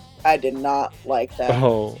 no, I did not like that.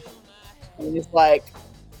 Oh. And he's like,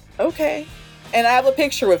 okay. And I have a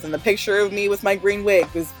picture with him. The picture of me with my green wig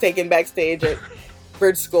was taken backstage at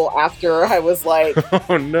bridge school after I was like,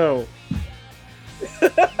 oh, no.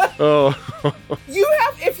 Oh.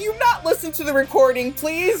 If you've not listened to the recording,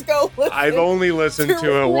 please go listen. I've only listened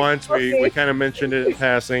to it once. We kind of mentioned it in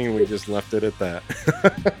passing and we just left it at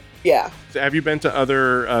that. Yeah. So have you been to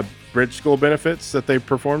other bridge school benefits that they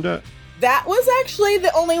performed at? That was actually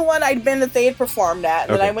the only one I'd been that they had performed at.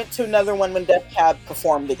 And then I went to another one when Death Cab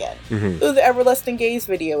performed again. Mm-hmm. Ooh, the Everlasting Gaze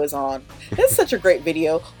video is on. It's such a great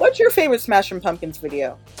video. What's your favorite Smashing Pumpkins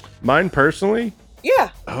video? Mine personally?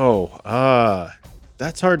 Yeah. Oh,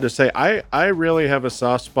 that's hard to say. I really have a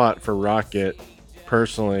soft spot for Rocket,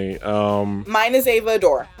 personally. Mine is Ava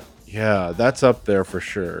Adore. Yeah, that's up there for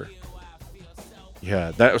sure.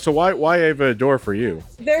 Yeah, so why Ava Adore for you?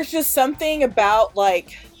 There's just something about,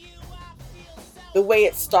 like, the way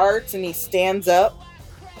it starts and he stands up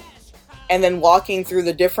and then walking through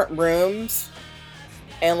the different rooms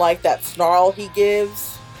and, like, that snarl he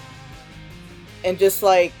gives and just,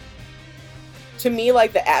 like, to me,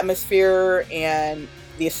 like, the atmosphere and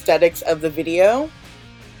the aesthetics of the video.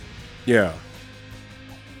 Yeah.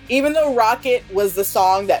 Even though Rocket was the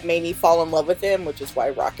song that made me fall in love with him, which is why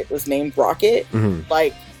Rocket was named Rocket,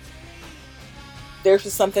 like, there's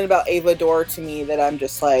just something about Ava Adore to me that I'm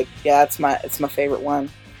just like, yeah, it's my favorite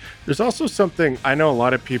one. There's also something, I know a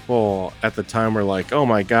lot of people at the time were like, oh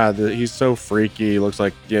my God, he's so freaky. He looks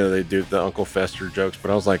like, you know, they do the Uncle Fester jokes,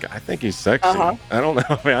 but I was like, I think he's sexy. I don't know.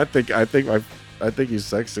 I mean, I think he's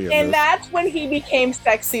sexy. And that's when he became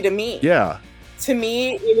sexy to me. Yeah. To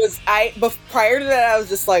me, it was, but prior to that, I was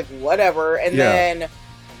just like, whatever. And then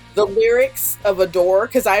the lyrics of Adore,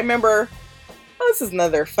 because I remember, this is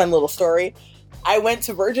another fun little story. I went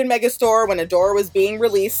to Virgin Megastore when Adore was being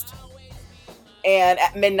released, and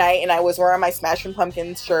at midnight, and I was wearing my Smashing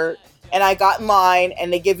Pumpkins shirt, and I got in line,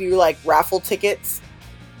 and they give you, like, raffle tickets,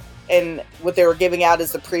 and what they were giving out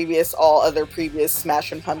is all other previous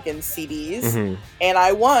Smashing Pumpkins CDs, and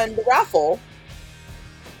I won the raffle,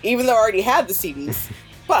 even though I already had the CDs,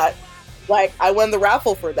 but, like, I won the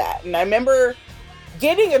raffle for that, and I remember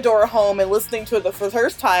getting Adore home and listening to it the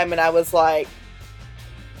first time, and I was like,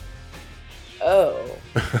 oh.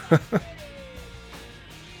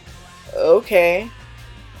 Okay.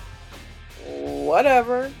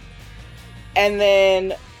 Whatever. And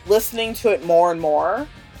then listening to it more and more.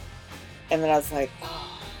 And then I was like,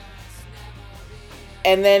 oh.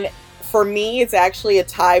 And then for me, it's actually a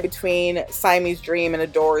tie between Siamese Dream and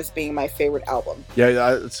Adore as being my favorite album.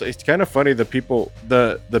 Yeah, it's kind of funny, the people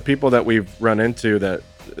that we've run into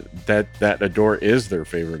that Adore is their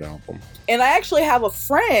favorite album. And I actually have a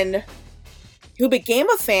friend who became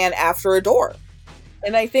a fan after Adore.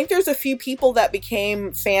 And I think there's a few people that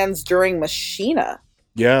became fans during Machina.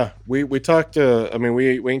 Yeah, we talked to, I mean,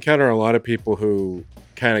 we encounter a lot of people who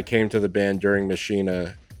kind of came to the band during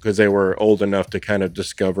Machina because they were old enough to kind of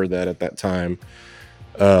discover that at that time.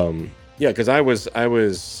 Yeah, because I was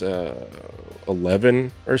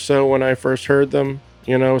 11 or so when I first heard them,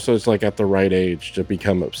 you know, so it's like at the right age to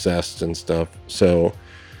become obsessed and stuff. So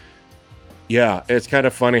yeah, it's kind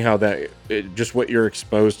of funny how just what you're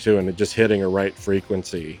exposed to and it just hitting a right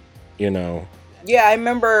frequency, you know. Yeah, I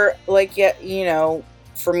remember, like, yeah, you know,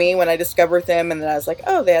 for me when I discovered them, and then I was like,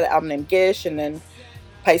 oh, they had an album named Gish, and then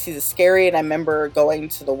Pisces is Scary, and I remember going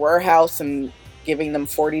to the warehouse and giving them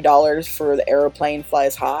 $40 for The Aeroplane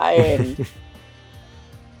Flies High, and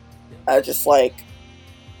just like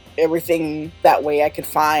everything that way I could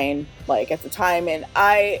find, like, at the time. And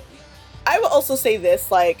I will also say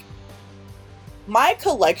this, like, my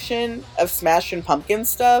collection of Smashing Pumpkins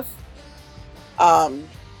stuff,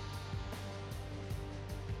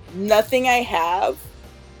 nothing I have.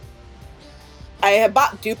 I have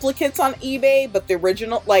bought duplicates on eBay, but the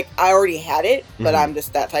original, like, I already had it, but I'm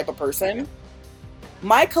just that type of person.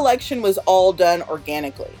 My collection was all done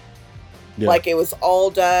organically. Yeah. Like, it was all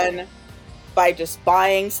done by just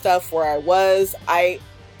buying stuff where I was.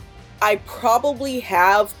 I probably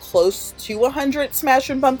have close to 100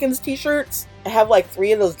 Smashing Pumpkins t-shirts. I have like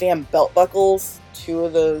 3 of those damn belt buckles, 2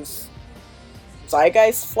 of those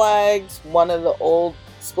Zeitgeist flags, 1 of the old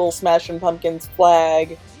school Smashing Pumpkins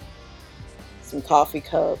flag, some coffee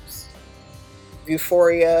cups,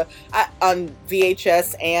 Euphoria on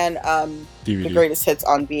VHS, and DVD. the greatest hits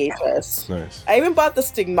on VHS. Nice. I even bought the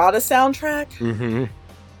Stigmata soundtrack. Mm-hmm.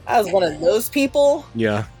 I was one of those people.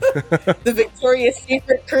 Yeah. The Victoria's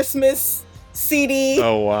Secret Christmas CD.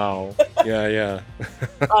 Oh, wow. Yeah.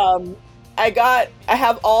 I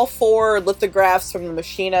have all 4 lithographs from the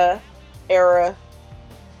Machina era.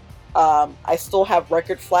 I still have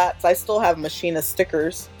record flats. I still have Machina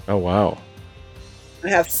stickers. Oh, wow. I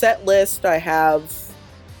have set list. I have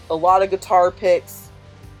a lot of guitar picks.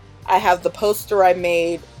 I have the poster I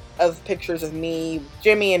made of pictures of me,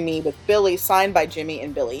 Jimmy and me with Billy, signed by Jimmy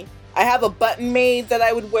and Billy. I have a button made that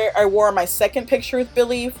I wore my second picture with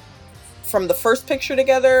Billy from the first picture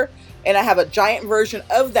together, and I have a giant version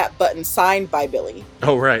of that button signed by Billy.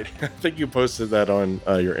 Oh, right. I think you posted that on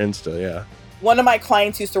your Insta, yeah. One of my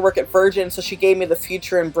clients used to work at Virgin, so she gave me the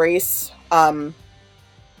Future Embrace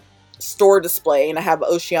store display, and I have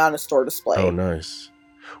Oceania store display. Oh, nice.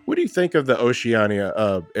 What do you think of the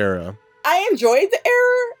Oceania era? I enjoyed the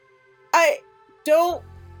era. I don't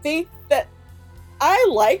think that I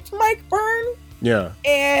liked Mike Byrne. Yeah.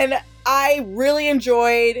 And I really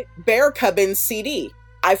enjoyed Bear Cubbin's CD.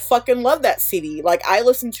 I fucking love that CD. Like, I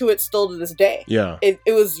listen to it still to this day. Yeah. It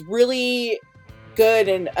was really good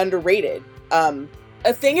and underrated.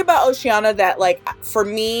 A thing about Oceania that, like, for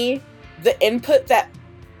me, the input that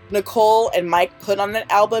Nicole and Mike put on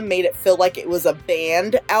that album made it feel like it was a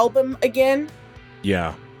band album again.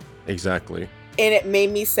 Yeah, exactly. And it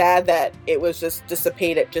made me sad that it was just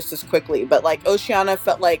dissipated just as quickly. But like Oceania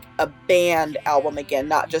felt like a band album again,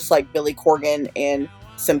 not just like Billy Corgan and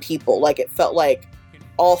some people. Like it felt like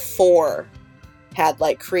all 4 had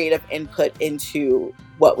like creative input into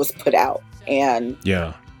what was put out. And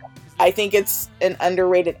yeah, I think it's an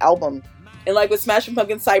underrated album. And like with Smashing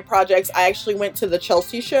Pumpkins side projects, I actually went to the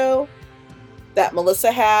Chelsea show that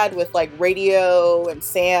Melissa had with like Radio and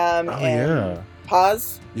Sam and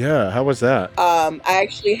Paz. Yeah, how was that? I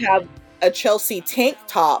actually have a Chelsea tank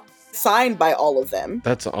top signed by all of them.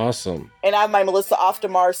 That's awesome. And I have my Melissa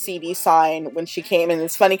Oftamar CD signed when she came. And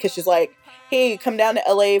it's funny because she's like, hey, come down to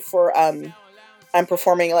LA for, I'm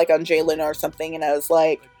performing like on Jay Leno or something. And I was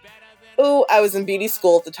like, oh, I was in beauty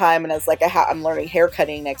school at the time. And I was like, I'm learning hair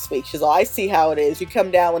cutting next week. She's like, I see how it is. You come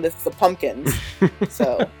down when it's the pumpkins.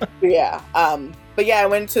 So, yeah. But yeah, I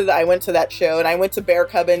went to that show, and I went to Bear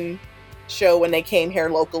Cubbin show when they came here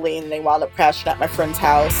locally, and they wound up crashing at my friend's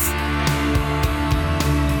house.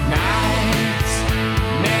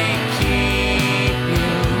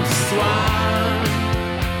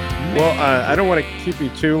 Well, I don't want to keep you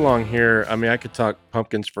too long here. I mean, I could talk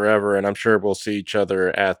pumpkins forever, and I'm sure we'll see each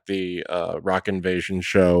other at the Rock Invasion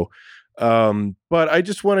show. But I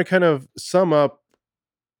just want to kind of sum up,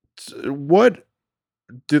 what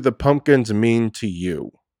do the pumpkins mean to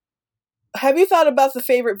you? Have you thought about the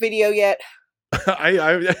favorite video yet?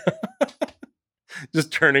 I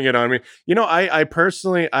just turning it on me. You know, I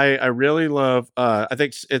personally, I really love, I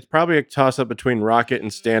think it's probably a toss-up between Rocket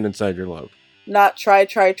and Stand Inside Your Love. Not Try,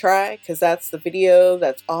 because that's the video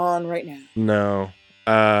that's on right now. No.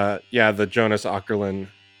 Yeah, the Jonas Åkerlund.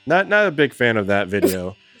 Not a big fan of that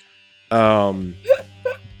video.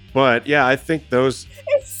 But yeah, I think those...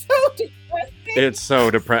 It's so depressing. It's so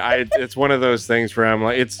depressing. It's one of those things where I'm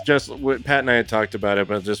like, it's just what Pat and I had talked about it,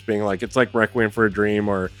 but just being like, it's like Requiem for a Dream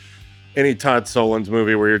or any Todd Solondz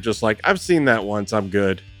movie where you're just like, I've seen that once, I'm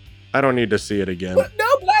good. I don't need to see it again. But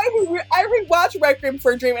I rewatch Requiem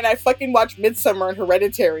for a Dream, and I fucking watch Midsummer and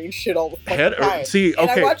Hereditary and shit all the fucking time. See, okay.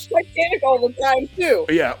 And I watch Titanic all the time too.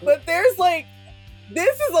 Yeah. But there's like,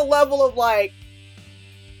 this is a level of like,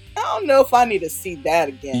 I don't know if I need to see that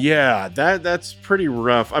again. Yeah, that's pretty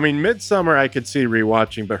rough. I mean, Midsummer I could see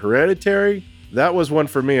rewatching, but Hereditary, that was one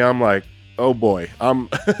for me. I'm like, oh boy,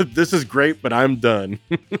 this is great, but I'm done.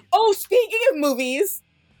 Oh, speaking of movies,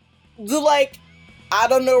 I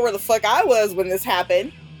don't know where the fuck I was when this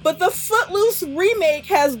happened, but the Footloose remake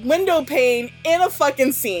has window pane in a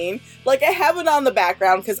fucking scene. Like, I have it on the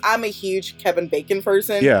background because I'm a huge Kevin Bacon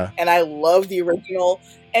person. Yeah. And I love the original.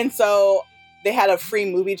 And so they had a free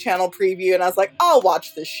movie channel preview, and I was like, I'll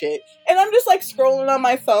watch this shit. And I'm just like scrolling on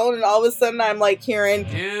my phone, and all of a sudden I'm like hearing,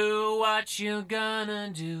 do what you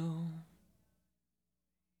gonna do.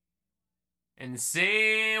 And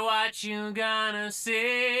say what you gonna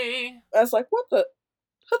say. I was like, what the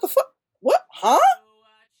fuck? What? Huh?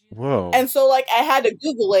 Whoa. And so, like, I had to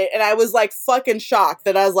Google it, and I was, like, fucking shocked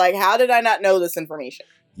that I was like, how did I not know this information?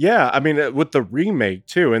 Yeah, I mean, with the remake,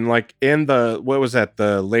 too, and, like, in the, what was that,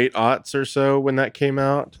 the late aughts or so when that came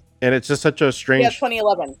out? And it's just such a strange... Yeah,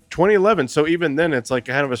 2011. 2011, so even then, it's, like,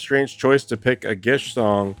 kind of a strange choice to pick a Gish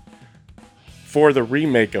song for the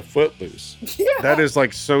remake of Footloose. Yeah. That is,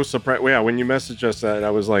 like, so surprised. Yeah, when you messaged us that,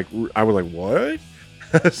 I was like, what?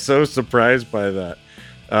 So surprised by that.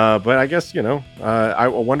 But I guess, I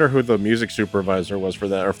wonder who the music supervisor was for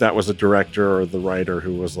that, or if that was a director or the writer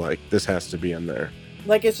who was like, this has to be in there.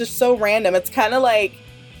 Like, it's just so random. It's kind of like,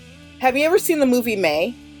 have you ever seen the movie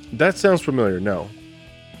May? That sounds familiar. No.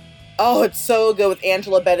 Oh, it's so good with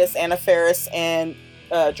Angela Bettis, Anna Faris, and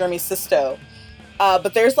Jeremy Sisto.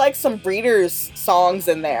 But there's like some Breeders songs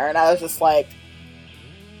in there, and I was just like,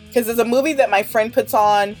 because it's a movie that my friend puts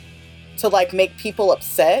on to like make people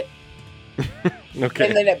upset. Okay.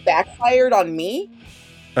 And then it backfired on me.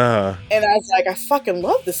 And I was like, I fucking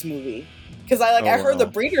love this movie. Because I heard the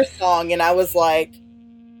Breeders song, and I was like,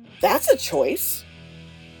 that's a choice.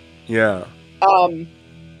 Yeah.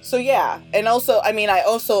 So yeah, and also, I mean, I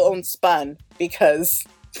also own Spun because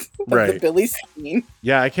of the Billy scene.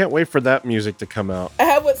 Yeah, I can't wait for that music to come out. I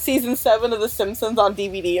have season 7 of The Simpsons on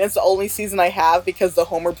DVD, and it's the only season I have because the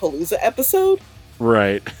Homer Palooza episode.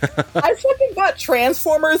 Right. I fucking got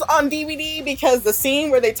Transformers on DVD because the scene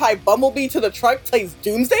where they tie Bumblebee to the truck plays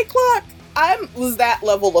Doomsday Clock. I was that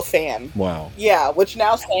level of fan. Wow. Yeah, which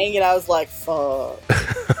now saying it, I was like, fuck.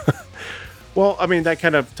 Well, I mean, that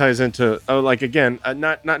kind of ties into, like, again,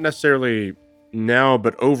 not necessarily now,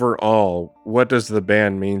 but overall, what does the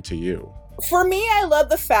band mean to you? For me, I love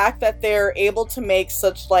the fact that they're able to make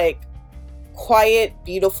such, like, quiet,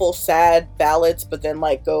 beautiful, sad ballads, but then,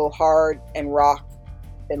 like, go hard and rock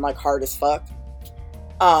and, like, hard as fuck.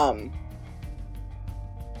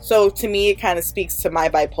 So to me, it kind of speaks to my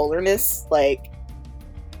bipolarness, like,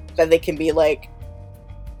 that they can be, like,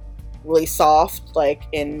 really soft, like,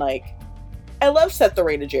 in, like, I love Set the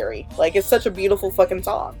Rate of Jerry. Like, it's such a beautiful fucking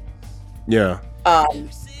song. Yeah. But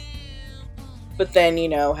then,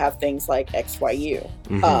 have things like XYU,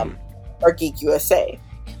 Mm-hmm. or Geek USA.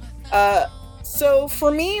 So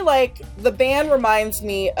for me, like, the band reminds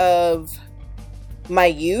me of my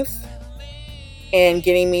youth and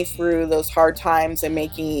getting me through those hard times and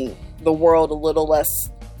making the world a little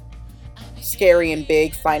less scary and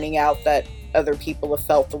big, finding out that other people have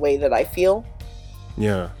felt the way that I feel.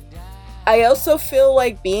 Yeah. I also feel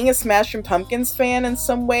like being a Smashing Pumpkins fan in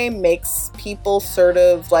some way makes people sort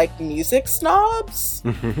of like music snobs.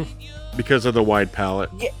 Because of the wide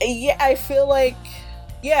palette. Yeah, I feel like,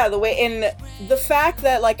 the way, and the fact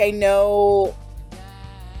that, like, I know,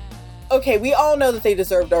 okay, we all know that they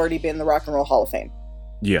deserve to already be in the Rock and Roll Hall of Fame.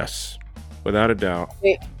 Yes, without a doubt.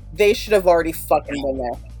 They should have already fucking been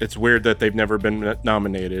there. It's weird that they've never been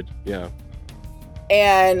nominated. Yeah.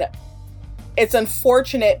 And it's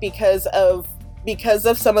unfortunate because of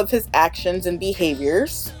some of his actions and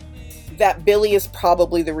behaviors that Billy is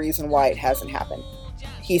probably the reason why it hasn't happened.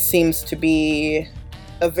 He seems to be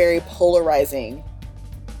a very polarizing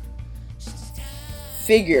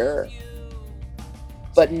figure,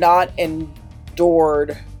 but not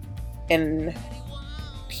endured in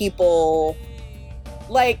people.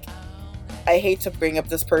 Like, I hate to bring up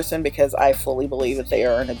this person because I fully believe that they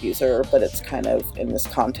are an abuser, but it's kind of in this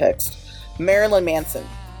context. Marilyn Manson.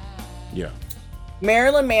 Yeah.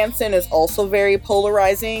 Marilyn Manson is also very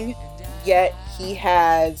polarizing, yet he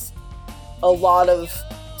has a lot of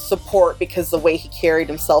support because the way he carried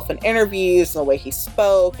himself in interviews and the way he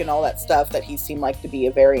spoke and all that stuff, that he seemed like to be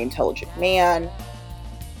a very intelligent man.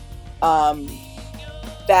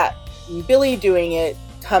 That Billy doing it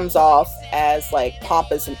comes off as like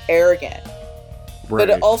pompous and arrogant. Right.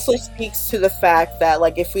 But it also speaks to the fact that,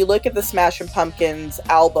 like, if we look at the Smashing Pumpkins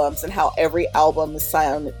albums and how every album is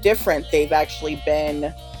sound different, they've actually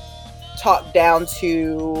been talked down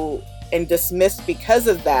to and dismissed because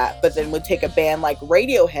of that. But then would take a band like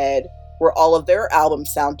Radiohead, where all of their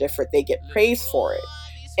albums sound different, they get praised for it.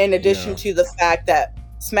 In addition to the fact that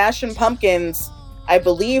Smashing Pumpkins, I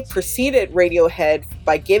believe, preceded Radiohead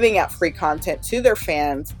by giving out free content to their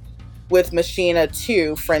fans with Machina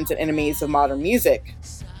 2, Friends and Enemies of Modern Music,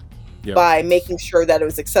 by making sure that it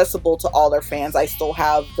was accessible to all their fans. I still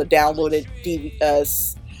have the downloaded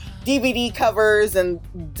DVD covers and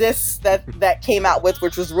discs that came out with,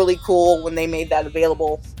 which was really cool when they made that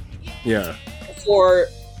available. Yeah. Before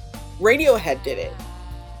Radiohead did it.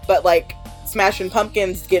 But, like, Smashing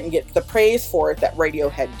Pumpkins didn't get the praise for it that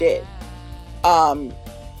Radiohead did. And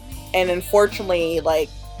unfortunately, like,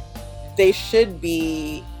 they should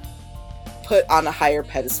be put on a higher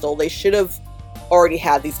pedestal. They should have already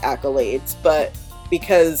had these accolades, but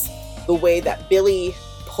because the way that Billy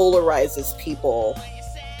polarizes people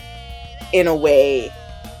in a way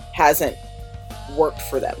hasn't worked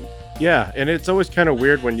for them. Yeah, and it's always kind of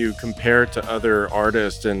weird when you compare to other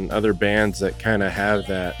artists and other bands that kind of have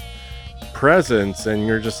that presence, and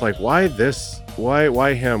you're just like, why this?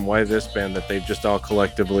 Why him? Why this band that they've just all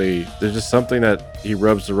collectively, there's just something that he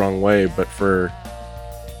rubs the wrong way. But for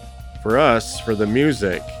us, for the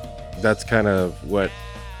music, that's kind of what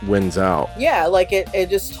wins out. Yeah, like it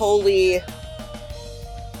just totally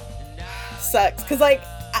sucks. Cause like,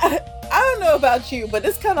 I don't know about you, but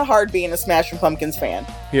it's kind of hard being a Smashing Pumpkins fan.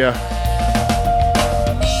 Yeah.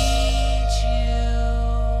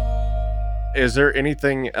 Is there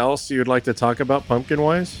anything else you'd like to talk about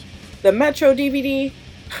Pumpkin-wise? The Metro DVD.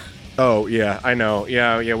 Oh, yeah, I know.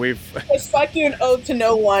 Yeah, we've... It's Fuck You and Ode to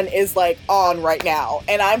No One is, like, on right now.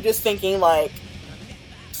 And I'm just thinking, like,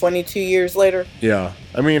 22 years later. Yeah.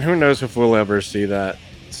 I mean, who knows if we'll ever see that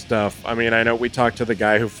stuff. I mean, I know we talked to the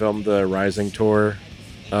guy who filmed the Rising tour,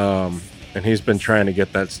 and he's been trying to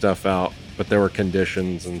get that stuff out, but there were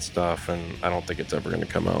conditions and stuff, and I don't think it's ever going to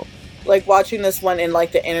come out. Like, watching this one in,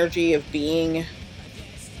 like, the energy of being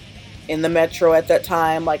in the Metro at that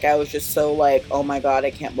time, like, I was just so, like, oh my god, I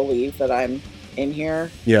can't believe that I'm in here.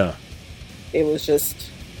 Yeah. It was just...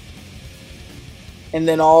 And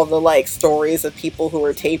then all the, like, stories of people who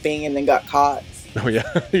were taping and then got caught. Oh,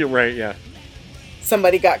 yeah. You're right, yeah.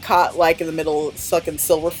 Somebody got caught, like, in the middle of sucking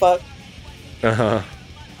silver fuck. Uh-huh.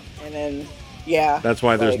 And then, yeah. That's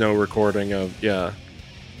why there's like, no recording of,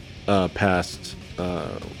 past...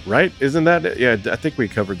 right? Isn't that it? Yeah, I think we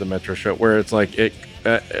covered the Metro show where it's like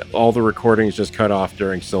all the recordings just cut off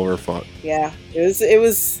during Silverfuck. Yeah,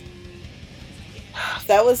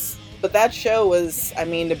 but that show was, I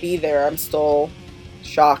mean, to be there, I'm still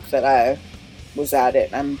shocked that I was at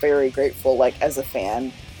it. I'm very grateful, like, as a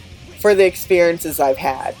fan for the experiences I've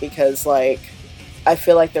had, because, like, I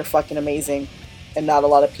feel like they're fucking amazing and not a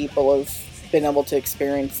lot of people have been able to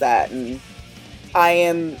experience that. And I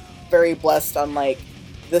am very blessed on, like,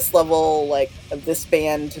 this level, like, of this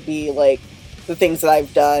band to be, like, the things that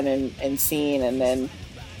I've done and seen, and then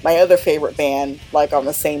my other favorite band, like, on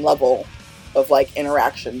the same level of, like,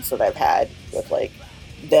 interactions that I've had with, like,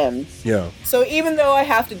 them. Yeah. So even though I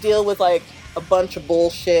have to deal with, like, a bunch of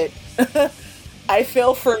bullshit, I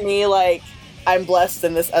feel for me like I'm blessed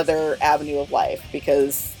in this other avenue of life,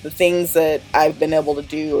 because the things that I've been able to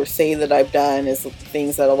do or say that I've done is the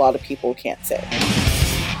things that a lot of people can't say.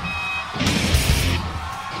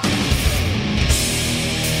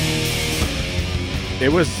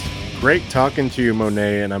 It was great talking to you,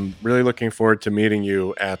 Monet, and I'm really looking forward to meeting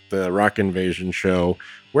you at the Rock Invasion show.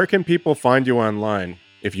 Where can people find you online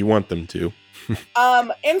if you want them to?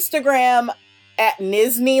 Instagram at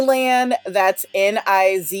Nizneyland. That's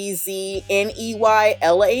Nizzneyaland.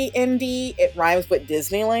 It rhymes with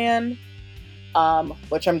Disneyland.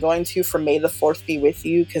 Which I'm going to for May the 4th be with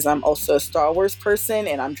you, because I'm also a Star Wars person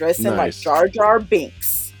and I'm dressing like Jar Jar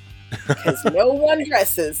Binks. Because no one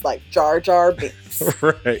dresses like Jar Jar Binks.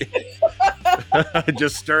 Right.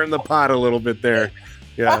 Just stirring the pot a little bit there.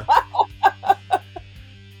 Yeah.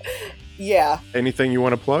 Yeah. Anything you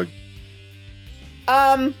want to plug?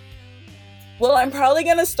 Well, I'm probably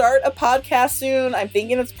going to start a podcast soon. I'm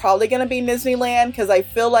thinking it's probably going to be Disneyland, because I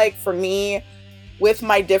feel like for me, with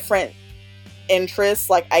my different interests,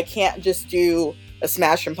 like, I can't just do a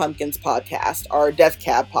Smashing Pumpkins podcast or a Death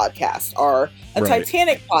Cab podcast or a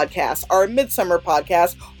Titanic podcast or a Midsummer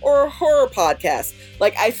podcast or a horror podcast.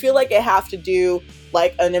 Like, I feel like I have to do,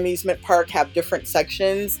 like, an amusement park, have different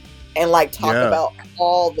sections and, like, talk about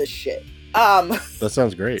all this shit. That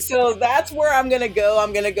sounds great. So that's where I'm gonna go.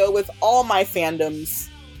 I'm gonna go with all my fandoms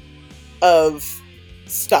of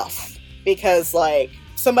stuff, because, like,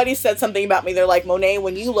 somebody said something about me. They're like, Monet,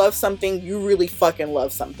 when you love something, you really fucking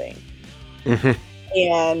love something. Mm-hmm.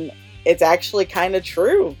 And it's actually kind of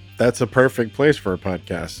true. That's a perfect place for a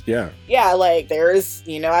podcast. Yeah. Yeah, like, there's,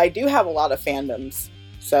 I do have a lot of fandoms.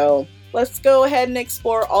 So let's go ahead and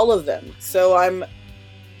explore all of them.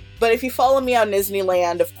 But if you follow me on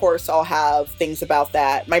Disneyland, of course, I'll have things about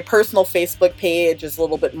that. My personal Facebook page is a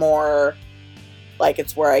little bit more, like,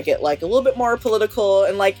 it's where I get, like, a little bit more political.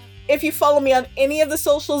 And, like, if you follow me on any of the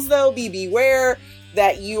socials, though, beware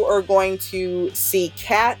that you are going to see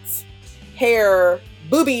cats, hair,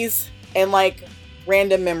 boobies, and, like,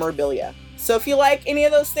 random memorabilia. So if you like any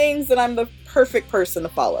of those things, then I'm the perfect person to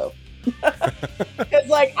follow. Because,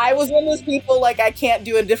 like, I was one of those people, like, I can't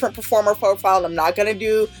do a different performer profile, and I'm not going to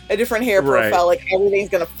do a different hair profile. Like, everything's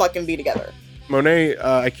going to fucking be together. Monet,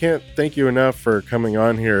 I can't thank you enough for coming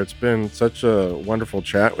on here. It's been such a wonderful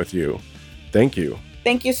chat with you. Thank you.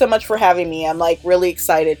 Thank you so much for having me. I'm like really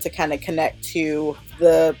excited to kind of connect to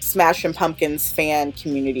the Smashing Pumpkins fan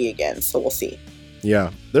community again. So we'll see.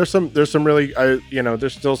 Yeah, there's some really,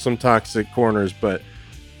 there's still some toxic corners, but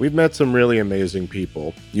we've met some really amazing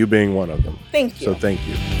people. You being one of them. Thank you. So thank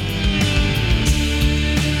you.